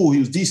was cool, he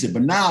was decent,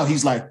 but now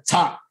he's like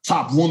top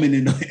woman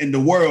in the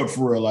world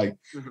for real, like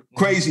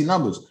crazy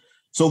numbers.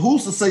 So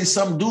who's to say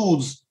some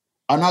dudes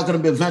are not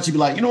going to eventually be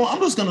like, I'm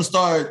just going to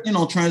start,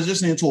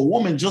 transitioning into a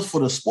woman just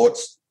for the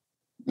sports,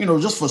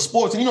 just for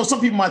sports. And,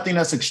 some people might think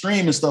that's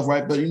extreme and stuff,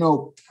 right? But,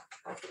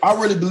 I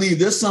really believe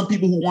there's some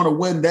people who want to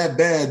win that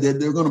bad that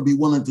they're going to be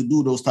willing to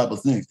do those type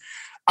of things.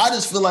 I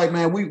just feel like,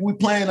 man, we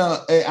playing and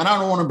I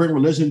don't want to bring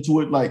religion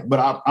to it, like,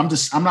 but I'm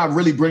not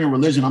really bringing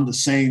religion. I'm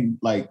just saying,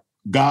 like,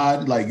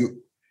 God, like,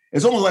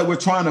 it's almost like we're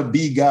trying to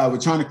be God. We're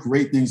trying to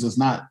create things that's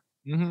not,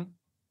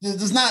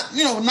 it's not,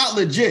 not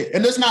legit.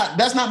 And that's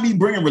not me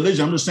bringing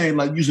religion. I'm just saying,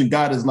 like, using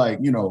God as like,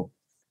 I don't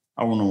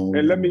know.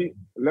 And let me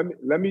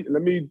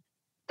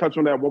touch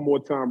on that one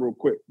more time real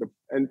quick.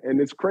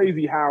 And it's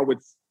crazy how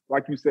it's,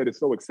 like you said, it's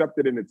so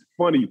accepted and it's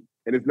funny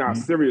and it's not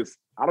serious.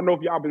 I don't know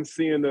if y'all been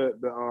seeing the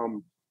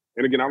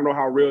and again, I don't know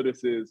how real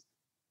this is.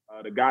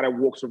 The guy that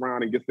walks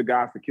around and gets the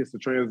guys to kiss the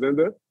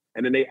transgender,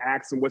 and then they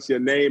ask him, "What's your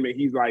name?" And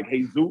he's like,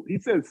 "Hey, Zoo." He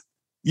says,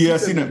 "Yeah, I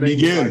seen that,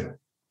 Miguel."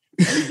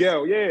 Like,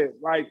 Miguel, yeah.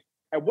 Like,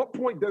 at what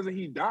point doesn't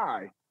he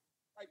die?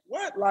 Like,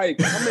 what? Like,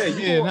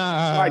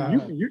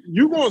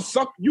 you gonna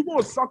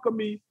sucker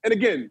me? And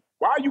again,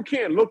 why you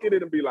can't look at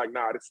it and be like,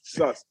 "Nah, this is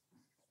sus."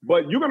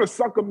 But you're gonna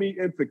sucker me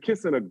into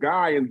kissing a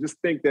guy and just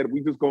think that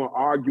we just gonna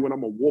argue and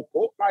I'm gonna walk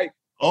off. Like,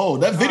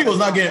 that video is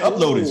not getting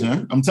uploaded,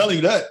 man. I'm telling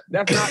you that.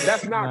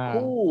 That's not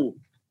cool.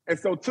 And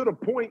so, to the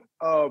point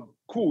of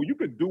cool, you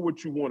could do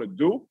what you want to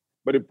do,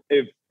 but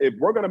if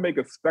we're gonna make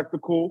a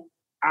spectacle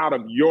out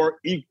of your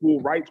equal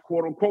rights,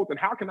 quote unquote, then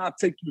how can I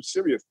take you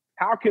serious?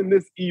 How can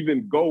this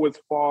even go as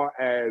far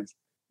as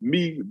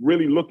me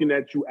really looking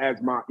at you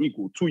as my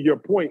equal? To your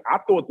point, I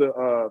thought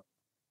the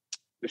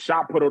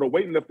shot put or the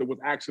weightlifter was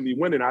actually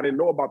winning. I didn't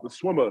know about the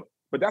swimmer,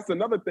 but that's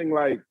another thing.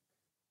 Like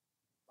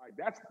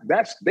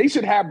that's they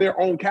should have their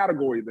own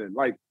category then.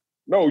 Like,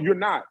 no, you're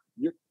not.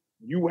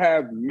 You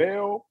have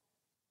male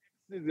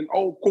and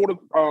old quarter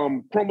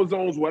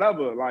chromosomes,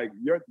 whatever. Like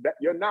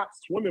you're not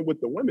swimming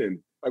with the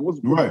women. Like what's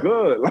right.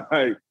 Good?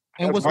 Like,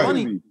 and what's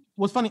funny?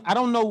 What's funny? I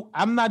don't know.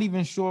 I'm not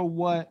even sure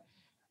what.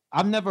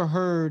 I've never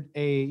heard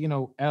a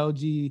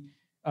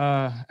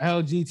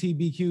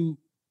LGBTQ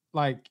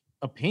like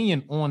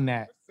opinion on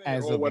that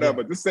as or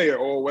whatever. Just say it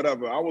or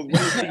whatever. I was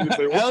waiting for you to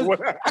say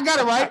whatever. I got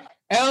it right.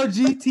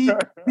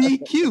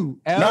 LGBTQ.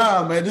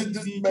 Nah, man.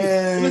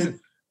 Man. Listen,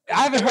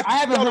 I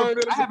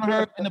haven't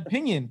heard an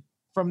opinion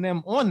from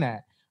them on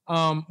that.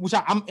 Which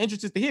I'm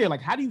interested to hear.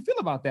 Like, how do you feel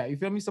about that? You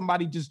feel me?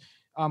 Somebody just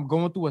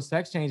going through a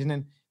sex change and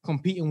then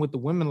competing with the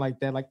women like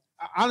that. Like,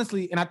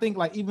 honestly, and I think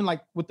like even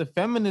like with the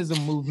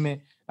feminism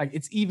movement, like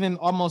it's even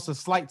almost a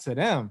slight to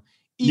them.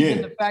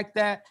 Even the fact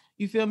that,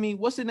 you feel me,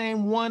 what's the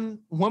name? Won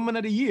Woman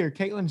of the Year.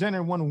 Caitlyn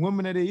Jenner won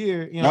Woman of the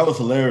Year. You know? That was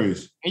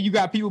hilarious. And you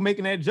got people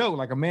making that joke,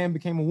 like a man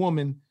became a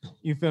woman,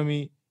 you feel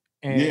me?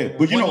 And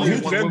but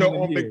his gender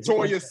on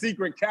Victoria's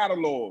Secret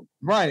catalog.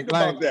 Right. Think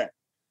about that.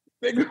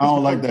 I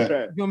don't like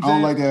that. You know I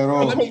don't like that at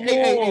all.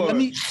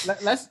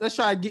 Let's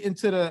try to get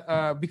into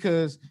the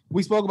because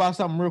we spoke about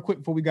something real quick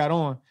before we got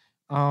on.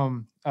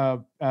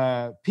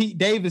 Pete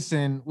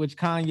Davidson, which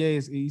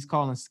Kanye he's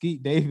calling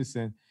Skeet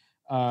Davidson,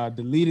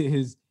 deleted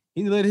his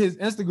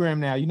Instagram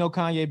now. You know,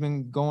 Kanye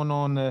been going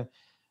on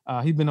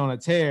he's been on a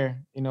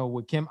tear,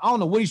 with Kim. I don't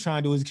know what he's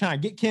trying to do. Is he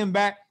trying to get Kim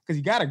back because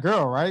he got a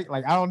girl, right?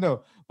 Like I don't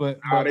know, but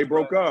they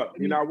broke up.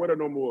 He's not with her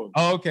no more.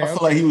 Oh, okay. I feel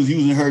like he was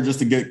using her just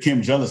to get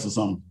Kim jealous or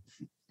something.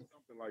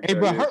 Like hey,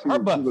 bro, her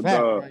butt fat.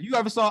 Bro. You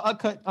ever saw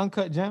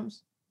Uncut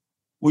Gems?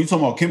 What are you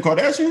talking about? Kim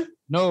Kardashian?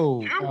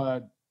 No,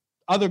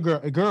 other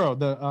girl,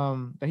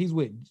 that he's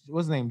with.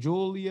 What's her name?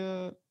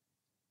 Julia.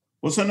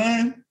 What's her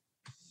name?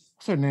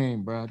 What's her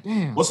name, bro?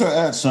 Damn. What's her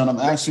ad, son?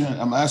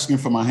 I'm asking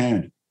for my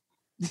hand.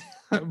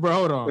 Bro,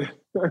 hold on.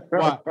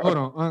 What? Hold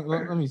on.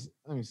 Let me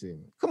see.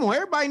 Come on,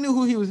 everybody knew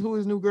who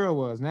his new girl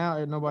was.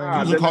 Now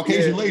nobody. She was a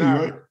Caucasian lady,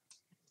 right?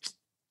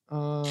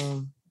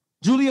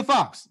 Julia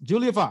Fox.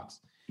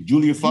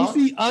 You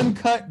see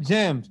Uncut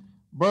Gems,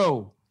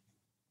 bro.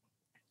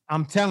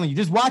 I'm telling you,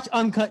 just watch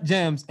Uncut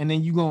Gems, and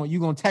then you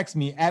gonna text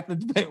me after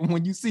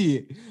when you see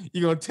it.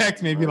 You gonna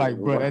text me and be like,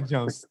 bro, that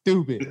jump's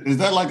stupid. Is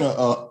that like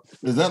a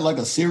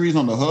series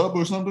on the Hub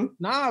or something?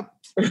 Nah,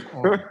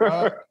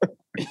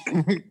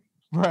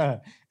 bruh.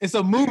 It's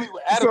a movie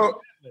with Adam.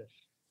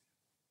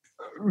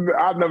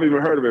 I've never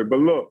even heard of it, but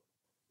look,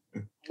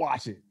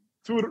 watch it.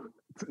 To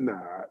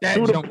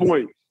the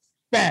point.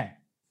 Bad.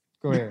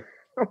 Go ahead.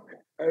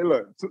 Hey,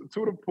 look, to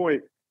the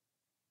point.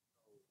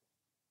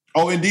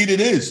 Oh, indeed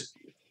it is.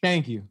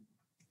 Thank you.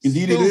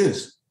 Indeed it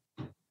is.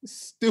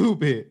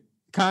 Stupid.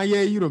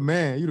 Kanye, you the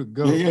man. You the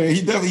goat. Yeah,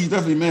 he's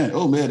definitely man.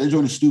 Oh man, that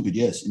joint is stupid.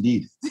 Yes,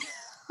 indeed.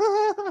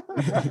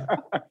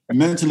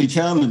 Mentally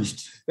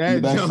challenged.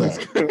 That joke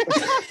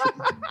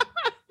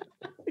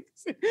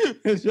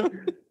that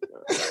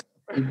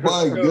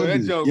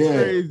joke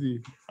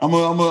crazy. I'm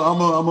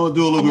gonna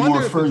do a little bit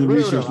more further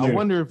research. I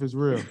wonder if it's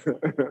real.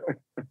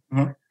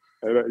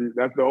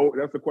 That's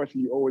the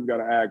question you always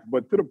gotta ask.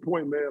 But to the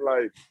point, man,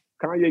 like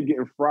Kanye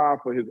getting fried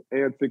for his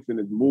antics and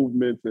his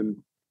movements, and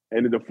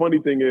the funny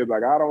thing is,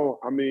 like,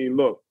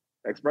 look,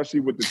 especially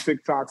with the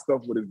TikTok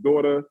stuff with his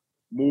daughter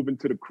moving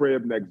to the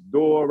crib next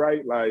door,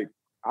 right? Like,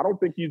 I don't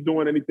think he's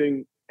doing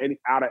anything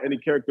out of any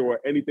character or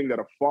anything that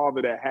a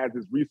father that has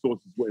his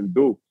resources wouldn't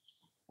do.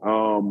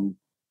 Again,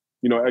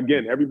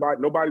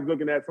 nobody's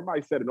looking at,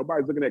 somebody said it,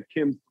 nobody's looking at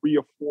Kim's 3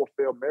 or 4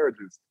 failed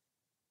marriages.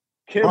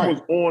 Kim was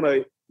on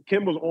a,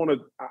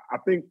 I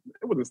think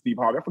it was a Steve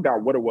Harvey, I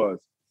forgot what it was.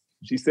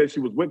 She said she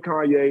was with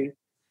Kanye.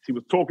 She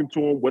was talking to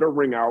him with her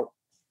ring out.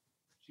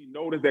 She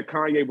noticed that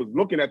Kanye was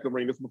looking at the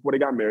ring. This was before they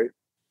got married.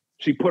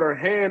 She put her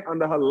hand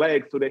under her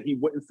leg so that he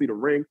wouldn't see the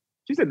ring.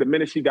 She said the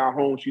minute she got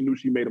home, she knew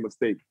she made a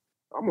mistake.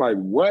 I'm like,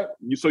 what?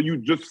 You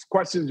just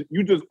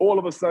all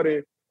of a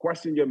sudden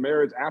question your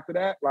marriage after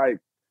that? Like,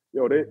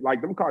 they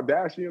like them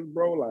Kardashians,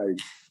 bro. Like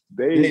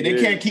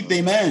they can't keep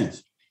their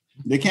mans.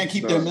 They can't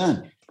keep their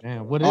men.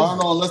 Damn, I don't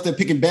know unless they're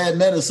picking bad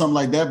men or something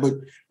like that. But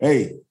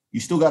hey, you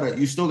still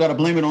gotta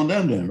blame it on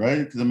them then,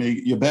 right? Because I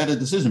mean, you're bad at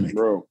decision making,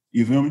 bro.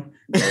 You feel me?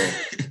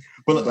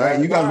 But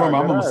you guys remember,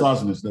 I'm a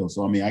misogynist though,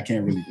 so I mean, I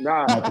can't really.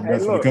 But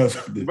that's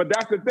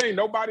the thing.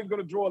 Nobody's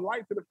gonna draw a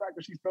light to the fact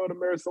that she failed to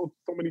marry so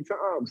many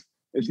times,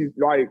 and she's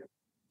like,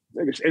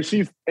 and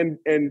she's and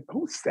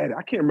who said it?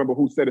 I can't remember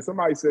who said it.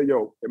 Somebody said,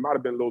 "Yo," it might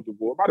have been Lil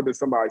Duval. It might have been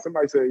somebody.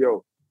 Somebody said,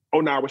 "Yo,"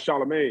 it was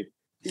Charlamagne.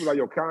 He was like,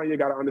 "Yo, Kanye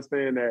got to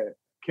understand that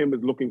Kim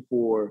is looking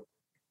for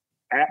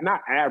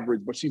not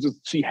average, but she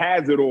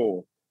has it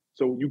all.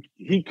 So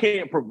he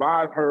can't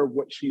provide her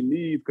what she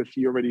needs because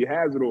she already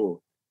has it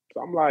all."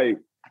 So I'm like,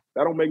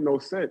 that don't make no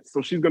sense.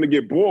 So she's gonna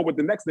get bored with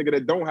the next nigga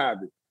that don't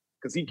have it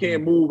because he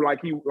can't move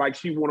like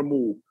she want to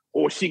move,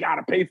 or she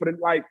gotta pay for the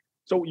like.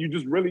 So you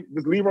just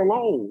leave her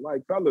alone,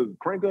 like fellas,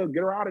 crank her,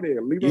 get her out of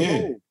there, leave her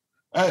alone.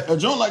 A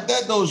joint like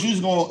that though is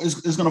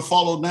usually gonna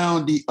follow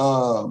down the.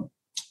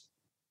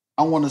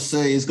 I want to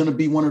say it's gonna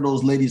be one of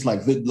those ladies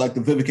like the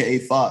Vivica A.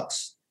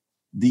 Fox,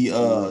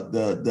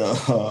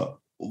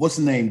 what's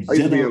the name? I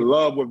used to be in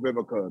love with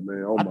Vivica,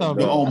 man. Oh my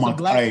god. Oh my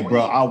god, hey,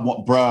 bro. I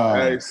was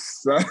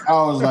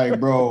like,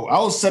 bro. I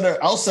was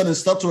sending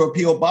stuff to her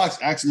PO box,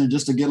 asking her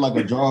just to get like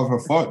a jar of her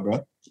fart,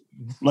 bro.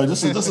 Like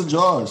this is just a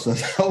jar. So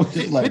I was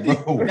just like,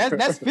 bro,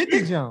 that's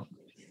 50 jump.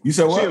 You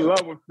said what? She in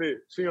love with Fit.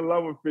 She in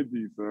love with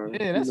 50, son.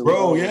 Yeah, that's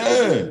bro.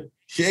 Yeah,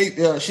 she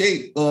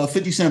ate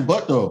 50 Cent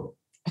butt though.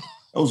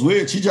 That was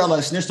weird. She just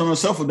like snitched on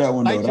herself with that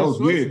one though. That was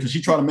weird because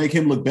she tried to make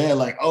him look bad,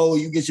 like, oh,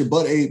 you get your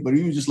butt ate, but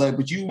he was just like,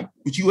 but you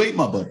ate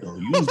my butt though.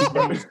 You was the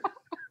person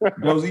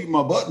that was eating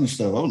my butt and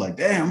stuff. I was like,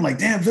 damn,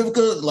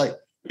 Vivica. Like,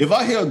 if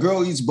I hear a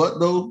girl eats butt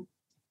though,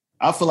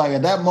 I feel like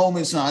at that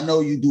moment, son, I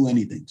know you do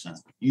anything, son.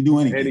 You do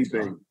anything.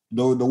 Son.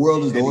 The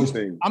world is the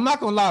oyster. I'm not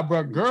gonna lie,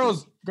 bro.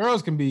 Girls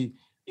can be.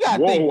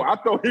 Whoa, I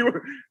thought he was.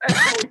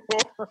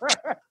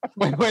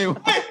 Wait. Hey,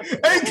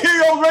 King,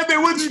 I was right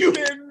there with you.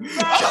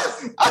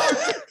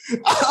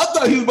 I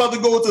thought he was about to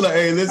go to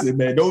hey, listen,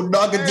 man, don't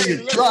knock it till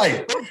you try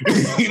it.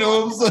 You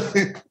know what I'm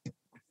saying?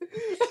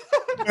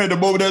 And the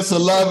moment that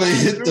saliva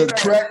hit the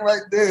crack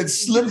right there, it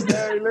slips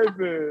down. Hey,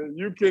 listen,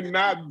 you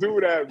cannot do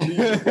that.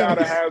 You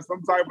gotta have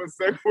some type of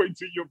segue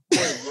to your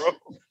point, bro.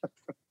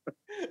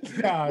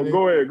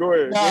 Go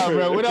ahead. Nah,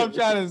 bro. What I'm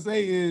trying to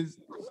say is,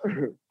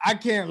 I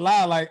can't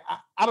lie. Like,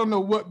 I don't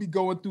know what be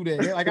going through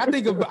that. Like, I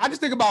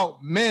just think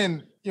about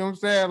men. You know what I'm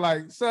saying?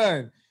 Like,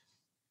 son,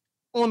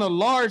 on a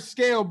large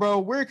scale, bro,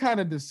 we're kind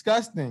of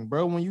disgusting,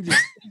 bro. When you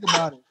just think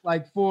about it,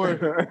 like for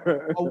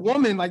a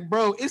woman, like,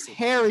 bro, it's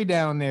hairy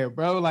down there,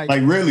 bro. Like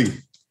really.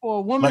 For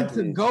a woman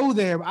to go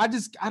there, I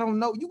don't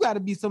know. You got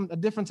to be a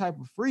different type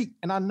of freak,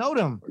 and I know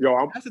them.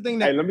 That's the thing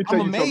that let me tell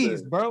I'm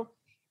amazed, bro.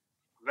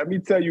 Let me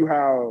tell you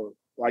how,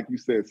 like you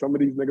said, some of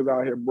these niggas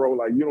out here, bro,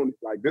 like you don't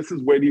like. This is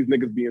where these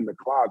niggas be in the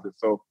closet.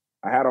 So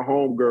I had a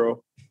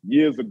homegirl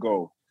years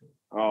ago.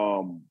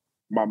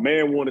 My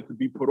man wanted to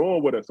be put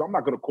on with her, so I'm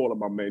not gonna call him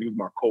my man. He was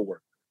my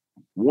coworker.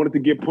 Wanted to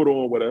get put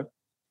on with her,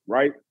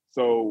 right?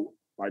 So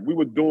like we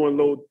were doing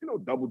little,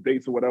 double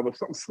dates or whatever,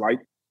 something slight.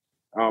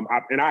 I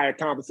had a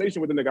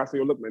conversation with the nigga. I said,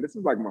 "Yo, look, man, this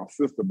is like my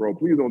sister, bro.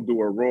 Please don't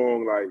do her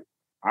wrong. Like,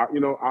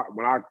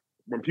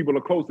 when people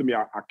are close to me,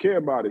 I care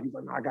about it." He's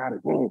like, "No, I got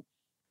it, boom."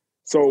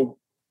 So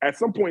at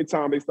some point in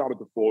time, they started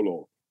to fall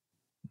off.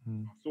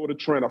 Mm-hmm. I saw the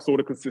trend. I saw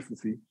the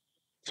consistency.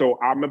 So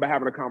I remember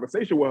having a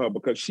conversation with her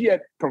because she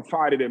had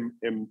confided in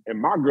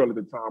my girl at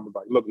the time. Was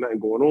like, "Look, nothing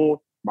going on."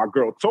 My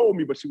girl told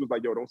me, but she was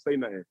like, "Yo, don't say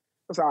nothing."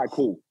 That's all right,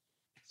 cool.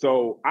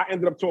 So I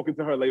ended up talking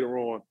to her later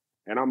on.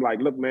 And I'm like,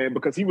 look, man,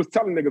 because he was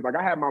telling niggas, like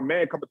I had my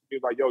man come up to me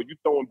like, yo, you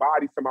throwing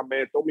bodies to my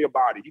man, throw me a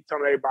body. He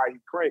telling everybody he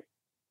crank.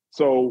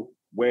 So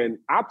when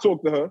I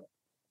talked to her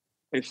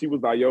and she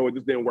was like, yo, it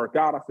just didn't work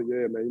out. I said,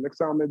 yeah, man, next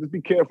time, man, just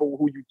be careful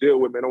who you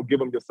deal with, man. Don't give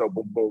them yourself,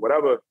 boom, boom,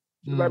 whatever.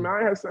 She's like, man, I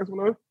ain't had sex with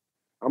her.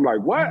 I'm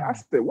like, what? I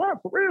said,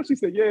 what? For real? She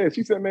said, yeah.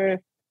 She said, man,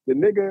 the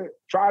nigga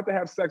tried to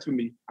have sex with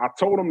me. I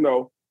told him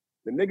no.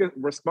 The nigga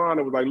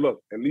responded, was like,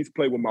 look, at least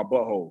play with my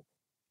butthole.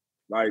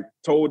 Like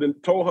told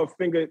her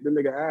finger the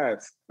nigga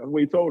ass. That's what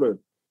he told her.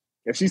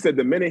 And she said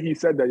the minute he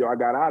said that, yo, I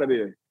got out of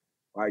there.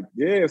 Like,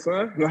 yeah,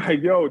 son.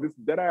 Like, yo, this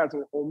dead ass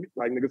on me.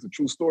 Like, nigga, it's a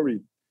true story.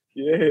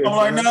 Yeah.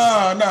 I'm like,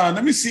 nah.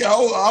 Let me see.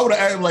 I would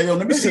have asked like, yo,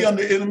 let me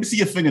see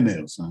your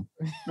fingernails, son.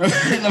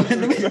 let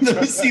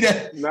me see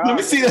that. Nah. Let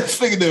me see that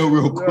fingernail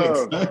real quick.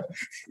 Son.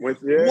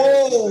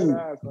 Whoa.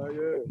 Ass,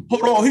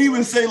 hold on. He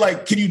even say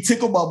like, can you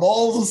tickle my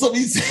balls or something?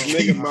 He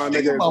said, nigga, my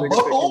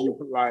butthole?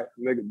 Like,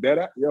 nigga, dead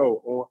ass.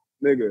 Yo,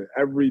 nigga,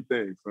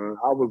 everything, son.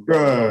 I was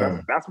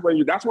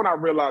that's when I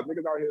realized niggas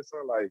out here,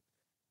 son, like,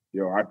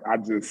 yo, I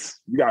just,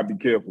 you gotta be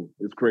careful.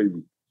 It's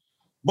crazy.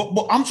 But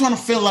I'm trying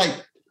to feel like,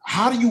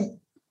 how do you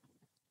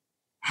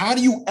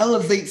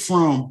elevate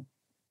from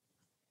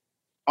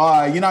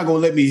you're not gonna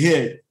let me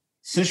hit.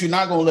 Since you're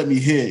not gonna let me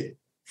hit,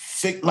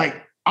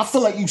 like I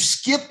feel like you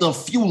skipped a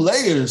few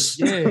layers.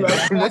 Yeah,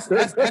 that's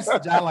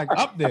like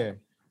up there.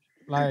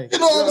 Like, you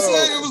know what I'm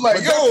saying? It was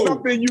like,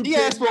 yo, he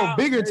asked for a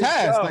bigger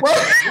task. Like,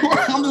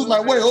 I'm just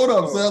like, wait, hold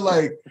up, son.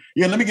 Like,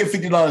 yeah, let me get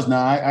 $50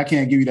 now. I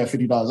can't give you that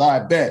 $50.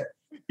 I bet.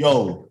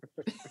 Yo,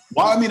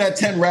 why me that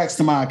 10 racks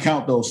to my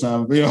account though,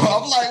 son? You know,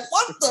 I'm like,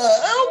 what the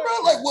hell,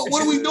 bro? Like,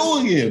 what are we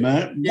doing here,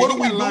 man? Yeah, what are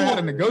we doing? How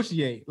to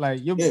negotiate?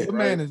 Like, your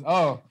man is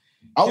I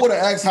would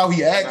have asked how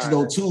he acts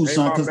though, too,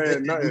 son, because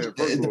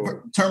it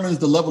determines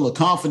the level of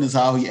confidence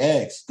how he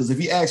acts. Because if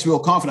he acts real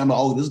confident, I'm like,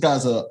 oh,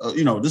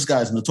 this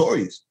guy's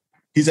notorious.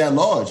 He's at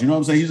large, you know what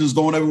I'm saying? He's just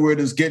going everywhere,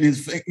 just getting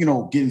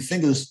getting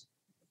fingers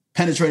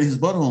penetrating his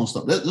butthole and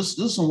stuff. This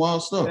is some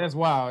wild stuff. That's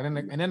wild. And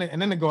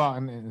then they go out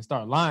and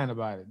start lying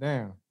about it.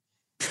 Damn.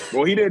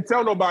 Well, he didn't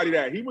tell nobody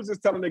that. He was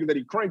just telling niggas that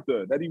he cranked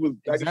her, that he was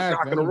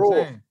knocking her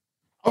off.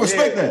 I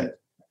respect that.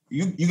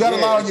 You got to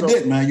lie on your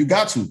dick, man. You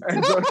got to.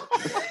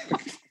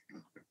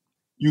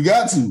 You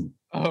got to.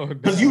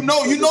 Because you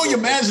know your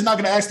man's not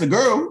gonna ask the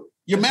girl.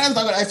 Your man's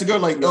not gonna ask the girl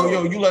like,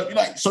 yo, you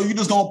like, so you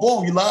just gonna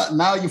boom, you lie.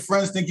 Now your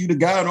friends think you the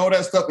guy and all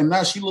that stuff, and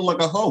now she look like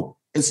a hoe.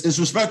 It's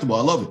respectable.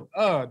 I love it.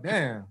 Oh,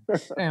 damn,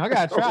 I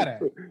gotta try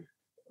that.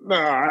 Nah,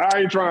 I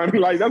ain't trying.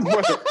 Like, that's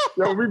what,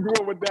 yo, we grew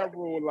up with that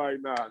rule. Like,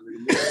 nah,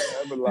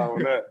 nigga, never lie on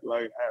that.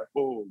 Like, at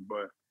full,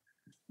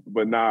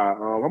 but nah.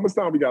 How much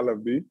time we got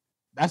left, B?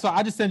 That's why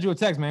I just sent you a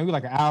text, man. We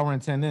like an hour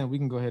and 10 in. We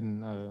can go ahead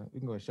and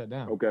shut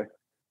down. Okay.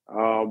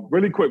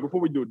 Really quick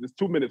before we do it, just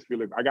 2 minutes,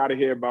 Felix. I got to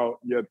hear about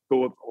your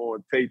thoughts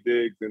on Taye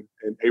Diggs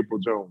and April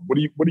Jones. What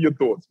are your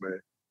thoughts, man?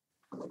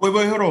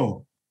 Wait, hold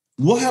on.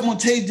 What happened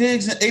with Taye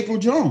Diggs and April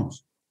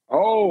Jones?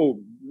 Oh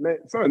man,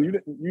 son,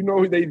 you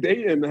know they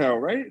dating now,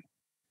 right?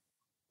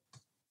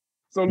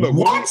 So look,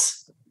 what?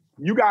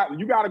 You got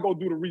to go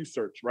do the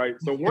research, right?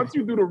 So once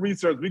you do the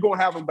research, we're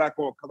gonna have him back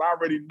on because I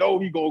already know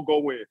he gonna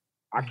go in.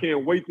 I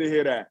can't wait to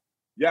hear that.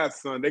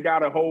 Yes, son, they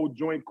got a whole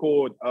joint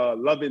called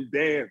Love and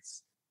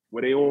Dance.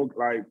 Where they own,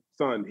 like,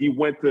 son, he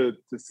went to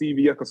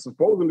CVS because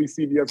supposedly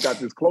CVS got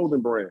this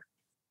clothing brand.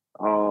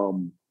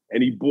 And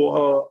he bought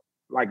her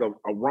like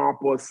a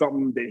romper or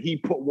something that he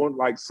put one,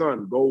 like,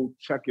 son, go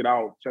check it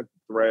out, check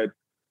the thread,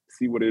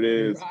 see what it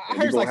is. I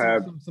heard like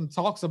some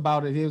talks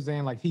about it. He was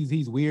saying like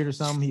he's weird or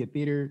something. He a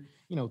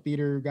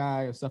theater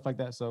guy or stuff like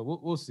that. So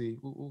we'll see.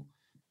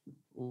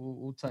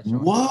 We'll touch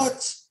on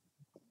what?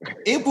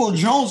 April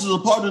Jones is a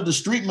part of the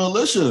street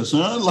militia,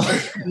 son.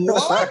 Like,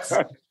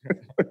 what?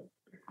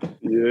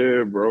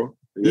 Yeah, bro.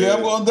 Yeah,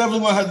 I'm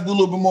definitely gonna have to do a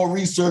little bit more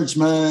research,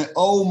 man.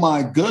 Oh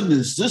my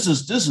goodness, this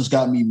has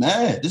got me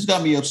mad. This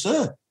got me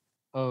upset.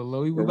 Oh,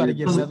 Louis, we about to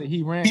get another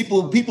heat rant.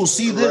 People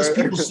see this.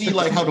 People see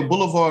like how the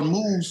boulevard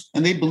moves,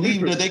 and they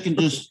believe that they can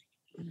just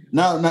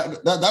Now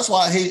that's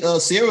why I hate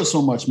Sierra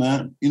so much,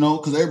 man. You know,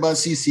 because everybody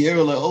sees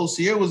Sierra like, oh,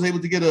 Sierra was able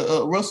to get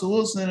a Russell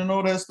Wilson and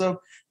all that stuff.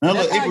 Now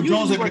look, April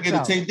Jones able to get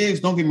a Tay Diggs.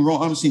 Don't get me wrong,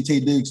 I haven't seen Tay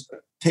Diggs.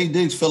 Tay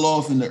Diggs fell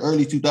off in the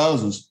early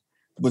 2000s,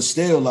 but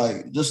still,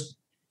 like, just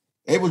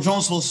April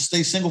Jones supposed to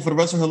stay single for the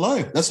rest of her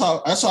life. That's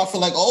how I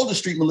feel like all the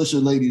street militia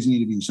ladies need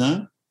to be,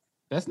 son.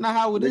 That's not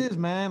how it is,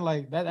 man.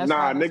 Like that's niggas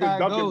how it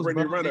ducking goes,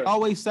 Brittany Renner. They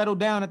always settle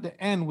down at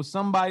the end with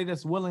somebody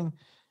that's willing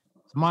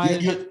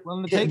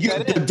to take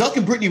that. You're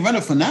ducking Brittany Renner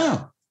for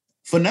now.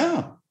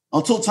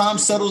 Until time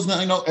settles,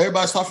 you know,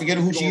 everybody start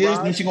forgetting who she is.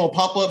 Then she's gonna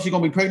pop up. She's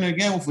gonna be pregnant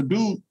again with a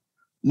dude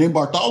named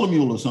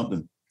Bartholomew or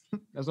something.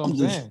 That's what I'm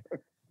saying.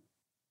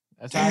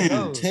 That's how it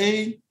goes.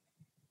 Tay.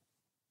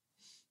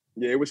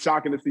 Yeah, it was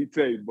shocking to see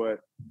Tay, but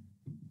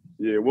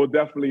yeah, we'll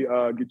definitely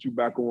get you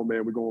back on,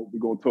 man. We're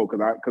gonna talk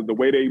because the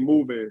way they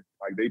moving,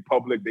 like they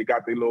public, they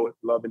got their little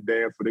love and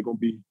dance, so they're gonna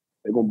be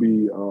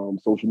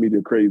social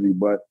media crazy.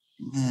 But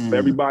for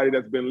everybody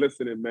that's been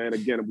listening, man,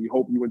 again, we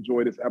hope you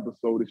enjoy this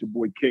episode. It's your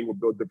boy King with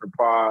Built Different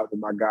Pod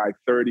and my guy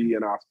 30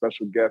 and our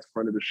special guest,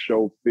 friend of the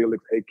show,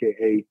 Felix,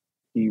 aka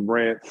He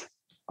Rants.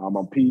 I'm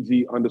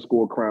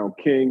PG_Crown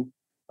King.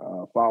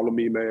 Follow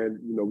me, man.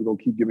 You know, we're gonna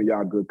keep giving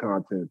y'all good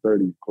content.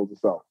 30, close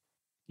us out.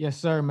 Yes,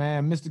 sir,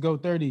 man. Mr. Go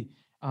 30,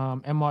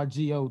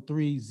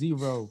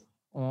 MRGO30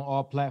 on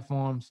all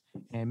platforms.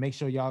 And make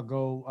sure y'all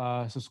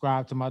go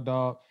subscribe to my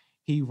dog.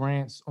 He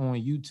Rants on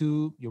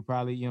YouTube. You'll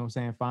probably, you know what I'm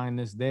saying, find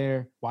this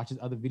there. Watch his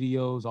other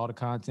videos, all the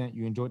content.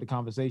 You enjoyed the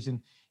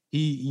conversation.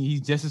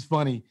 He's just as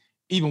funny,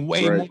 even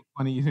way more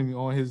funny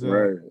on his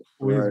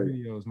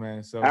videos,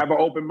 man. So have an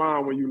open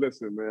mind when you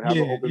listen, man. Have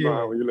an open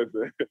mind when you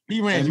listen.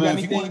 He Rants. Hey, man,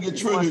 if you want to get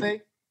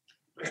triggered,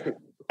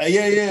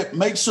 yeah.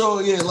 Make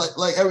sure,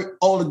 like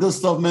all the good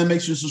stuff, man.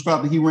 Make sure you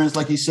subscribe to He Rants,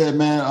 like he said,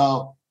 man.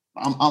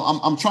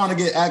 I'm trying to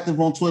get active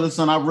on Twitter,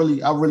 son. I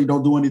really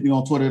don't do anything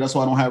on Twitter. That's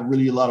why I don't have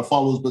really a lot of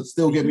followers, but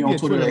still get me on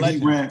Twitter at He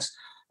Rants.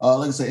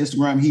 Like I said,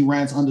 Instagram, He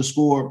Rants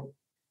 _.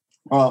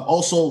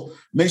 Also,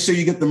 make sure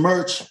you get the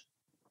merch.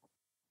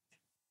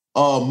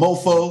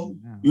 Mofo,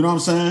 you know what I'm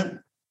saying?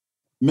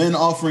 Men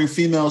offering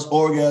females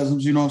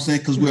orgasms, you know what I'm saying?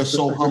 Because we are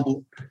so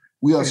humble.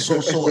 We are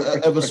so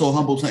ever so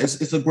humble.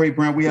 It's a great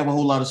brand. We have a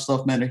whole lot of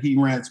stuff, man. The He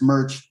Rants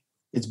merch.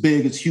 It's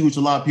big. It's huge.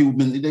 A lot of people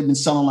they've been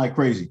selling like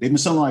crazy.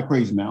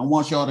 Man. I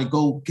want y'all to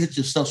go get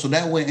your stuff. So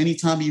that way,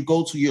 anytime you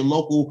go to your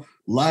local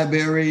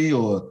library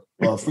or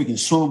freaking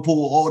swimming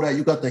pool, all that,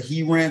 you got the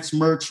He Rants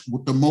merch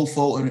with the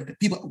Mofo. And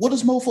people, what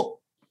is Mofo?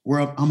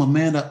 I'm a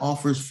man that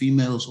offers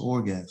females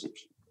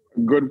orgasms. A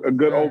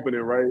good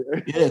opening, right?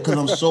 Yeah, because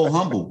I'm so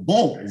humble.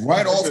 Boom.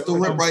 Right off the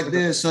rip right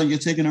there, son. You're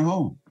taking her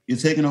home.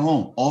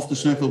 Off the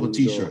strength of a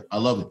t-shirt. I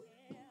love it.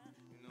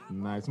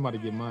 Nice. Somebody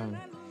get mine.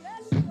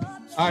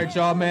 All right,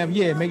 y'all, man.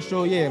 Yeah, make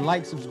sure,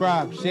 like,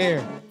 subscribe,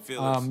 share.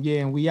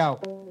 And we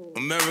out.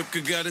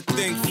 America got a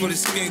thing for the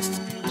skinks.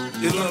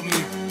 They love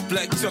me.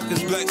 Black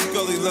Chuckers, Black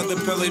Scully, leather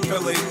Pele.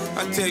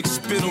 I take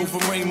spit over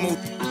rainbow.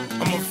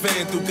 I'm a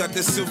fan who got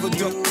that silver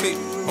duct tape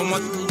on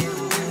my.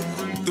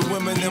 The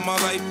women in my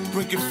life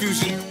bring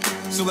confusion.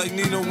 So like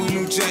Nino and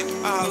New Jack,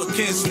 I'll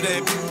cancel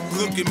that.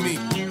 Look at me.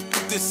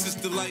 This is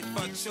the life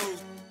I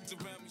chose.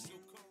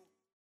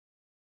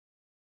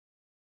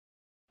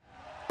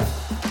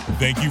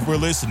 Thank you for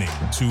listening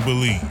to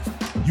Believe.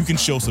 You can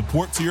show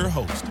support to your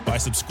host by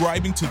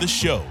subscribing to the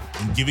show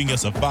and giving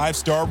us a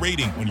 5-star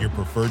rating on your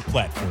preferred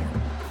platform.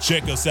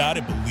 Check us out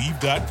at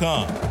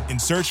Believe.com and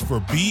search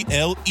for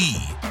BLEAV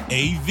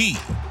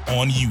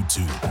on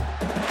YouTube.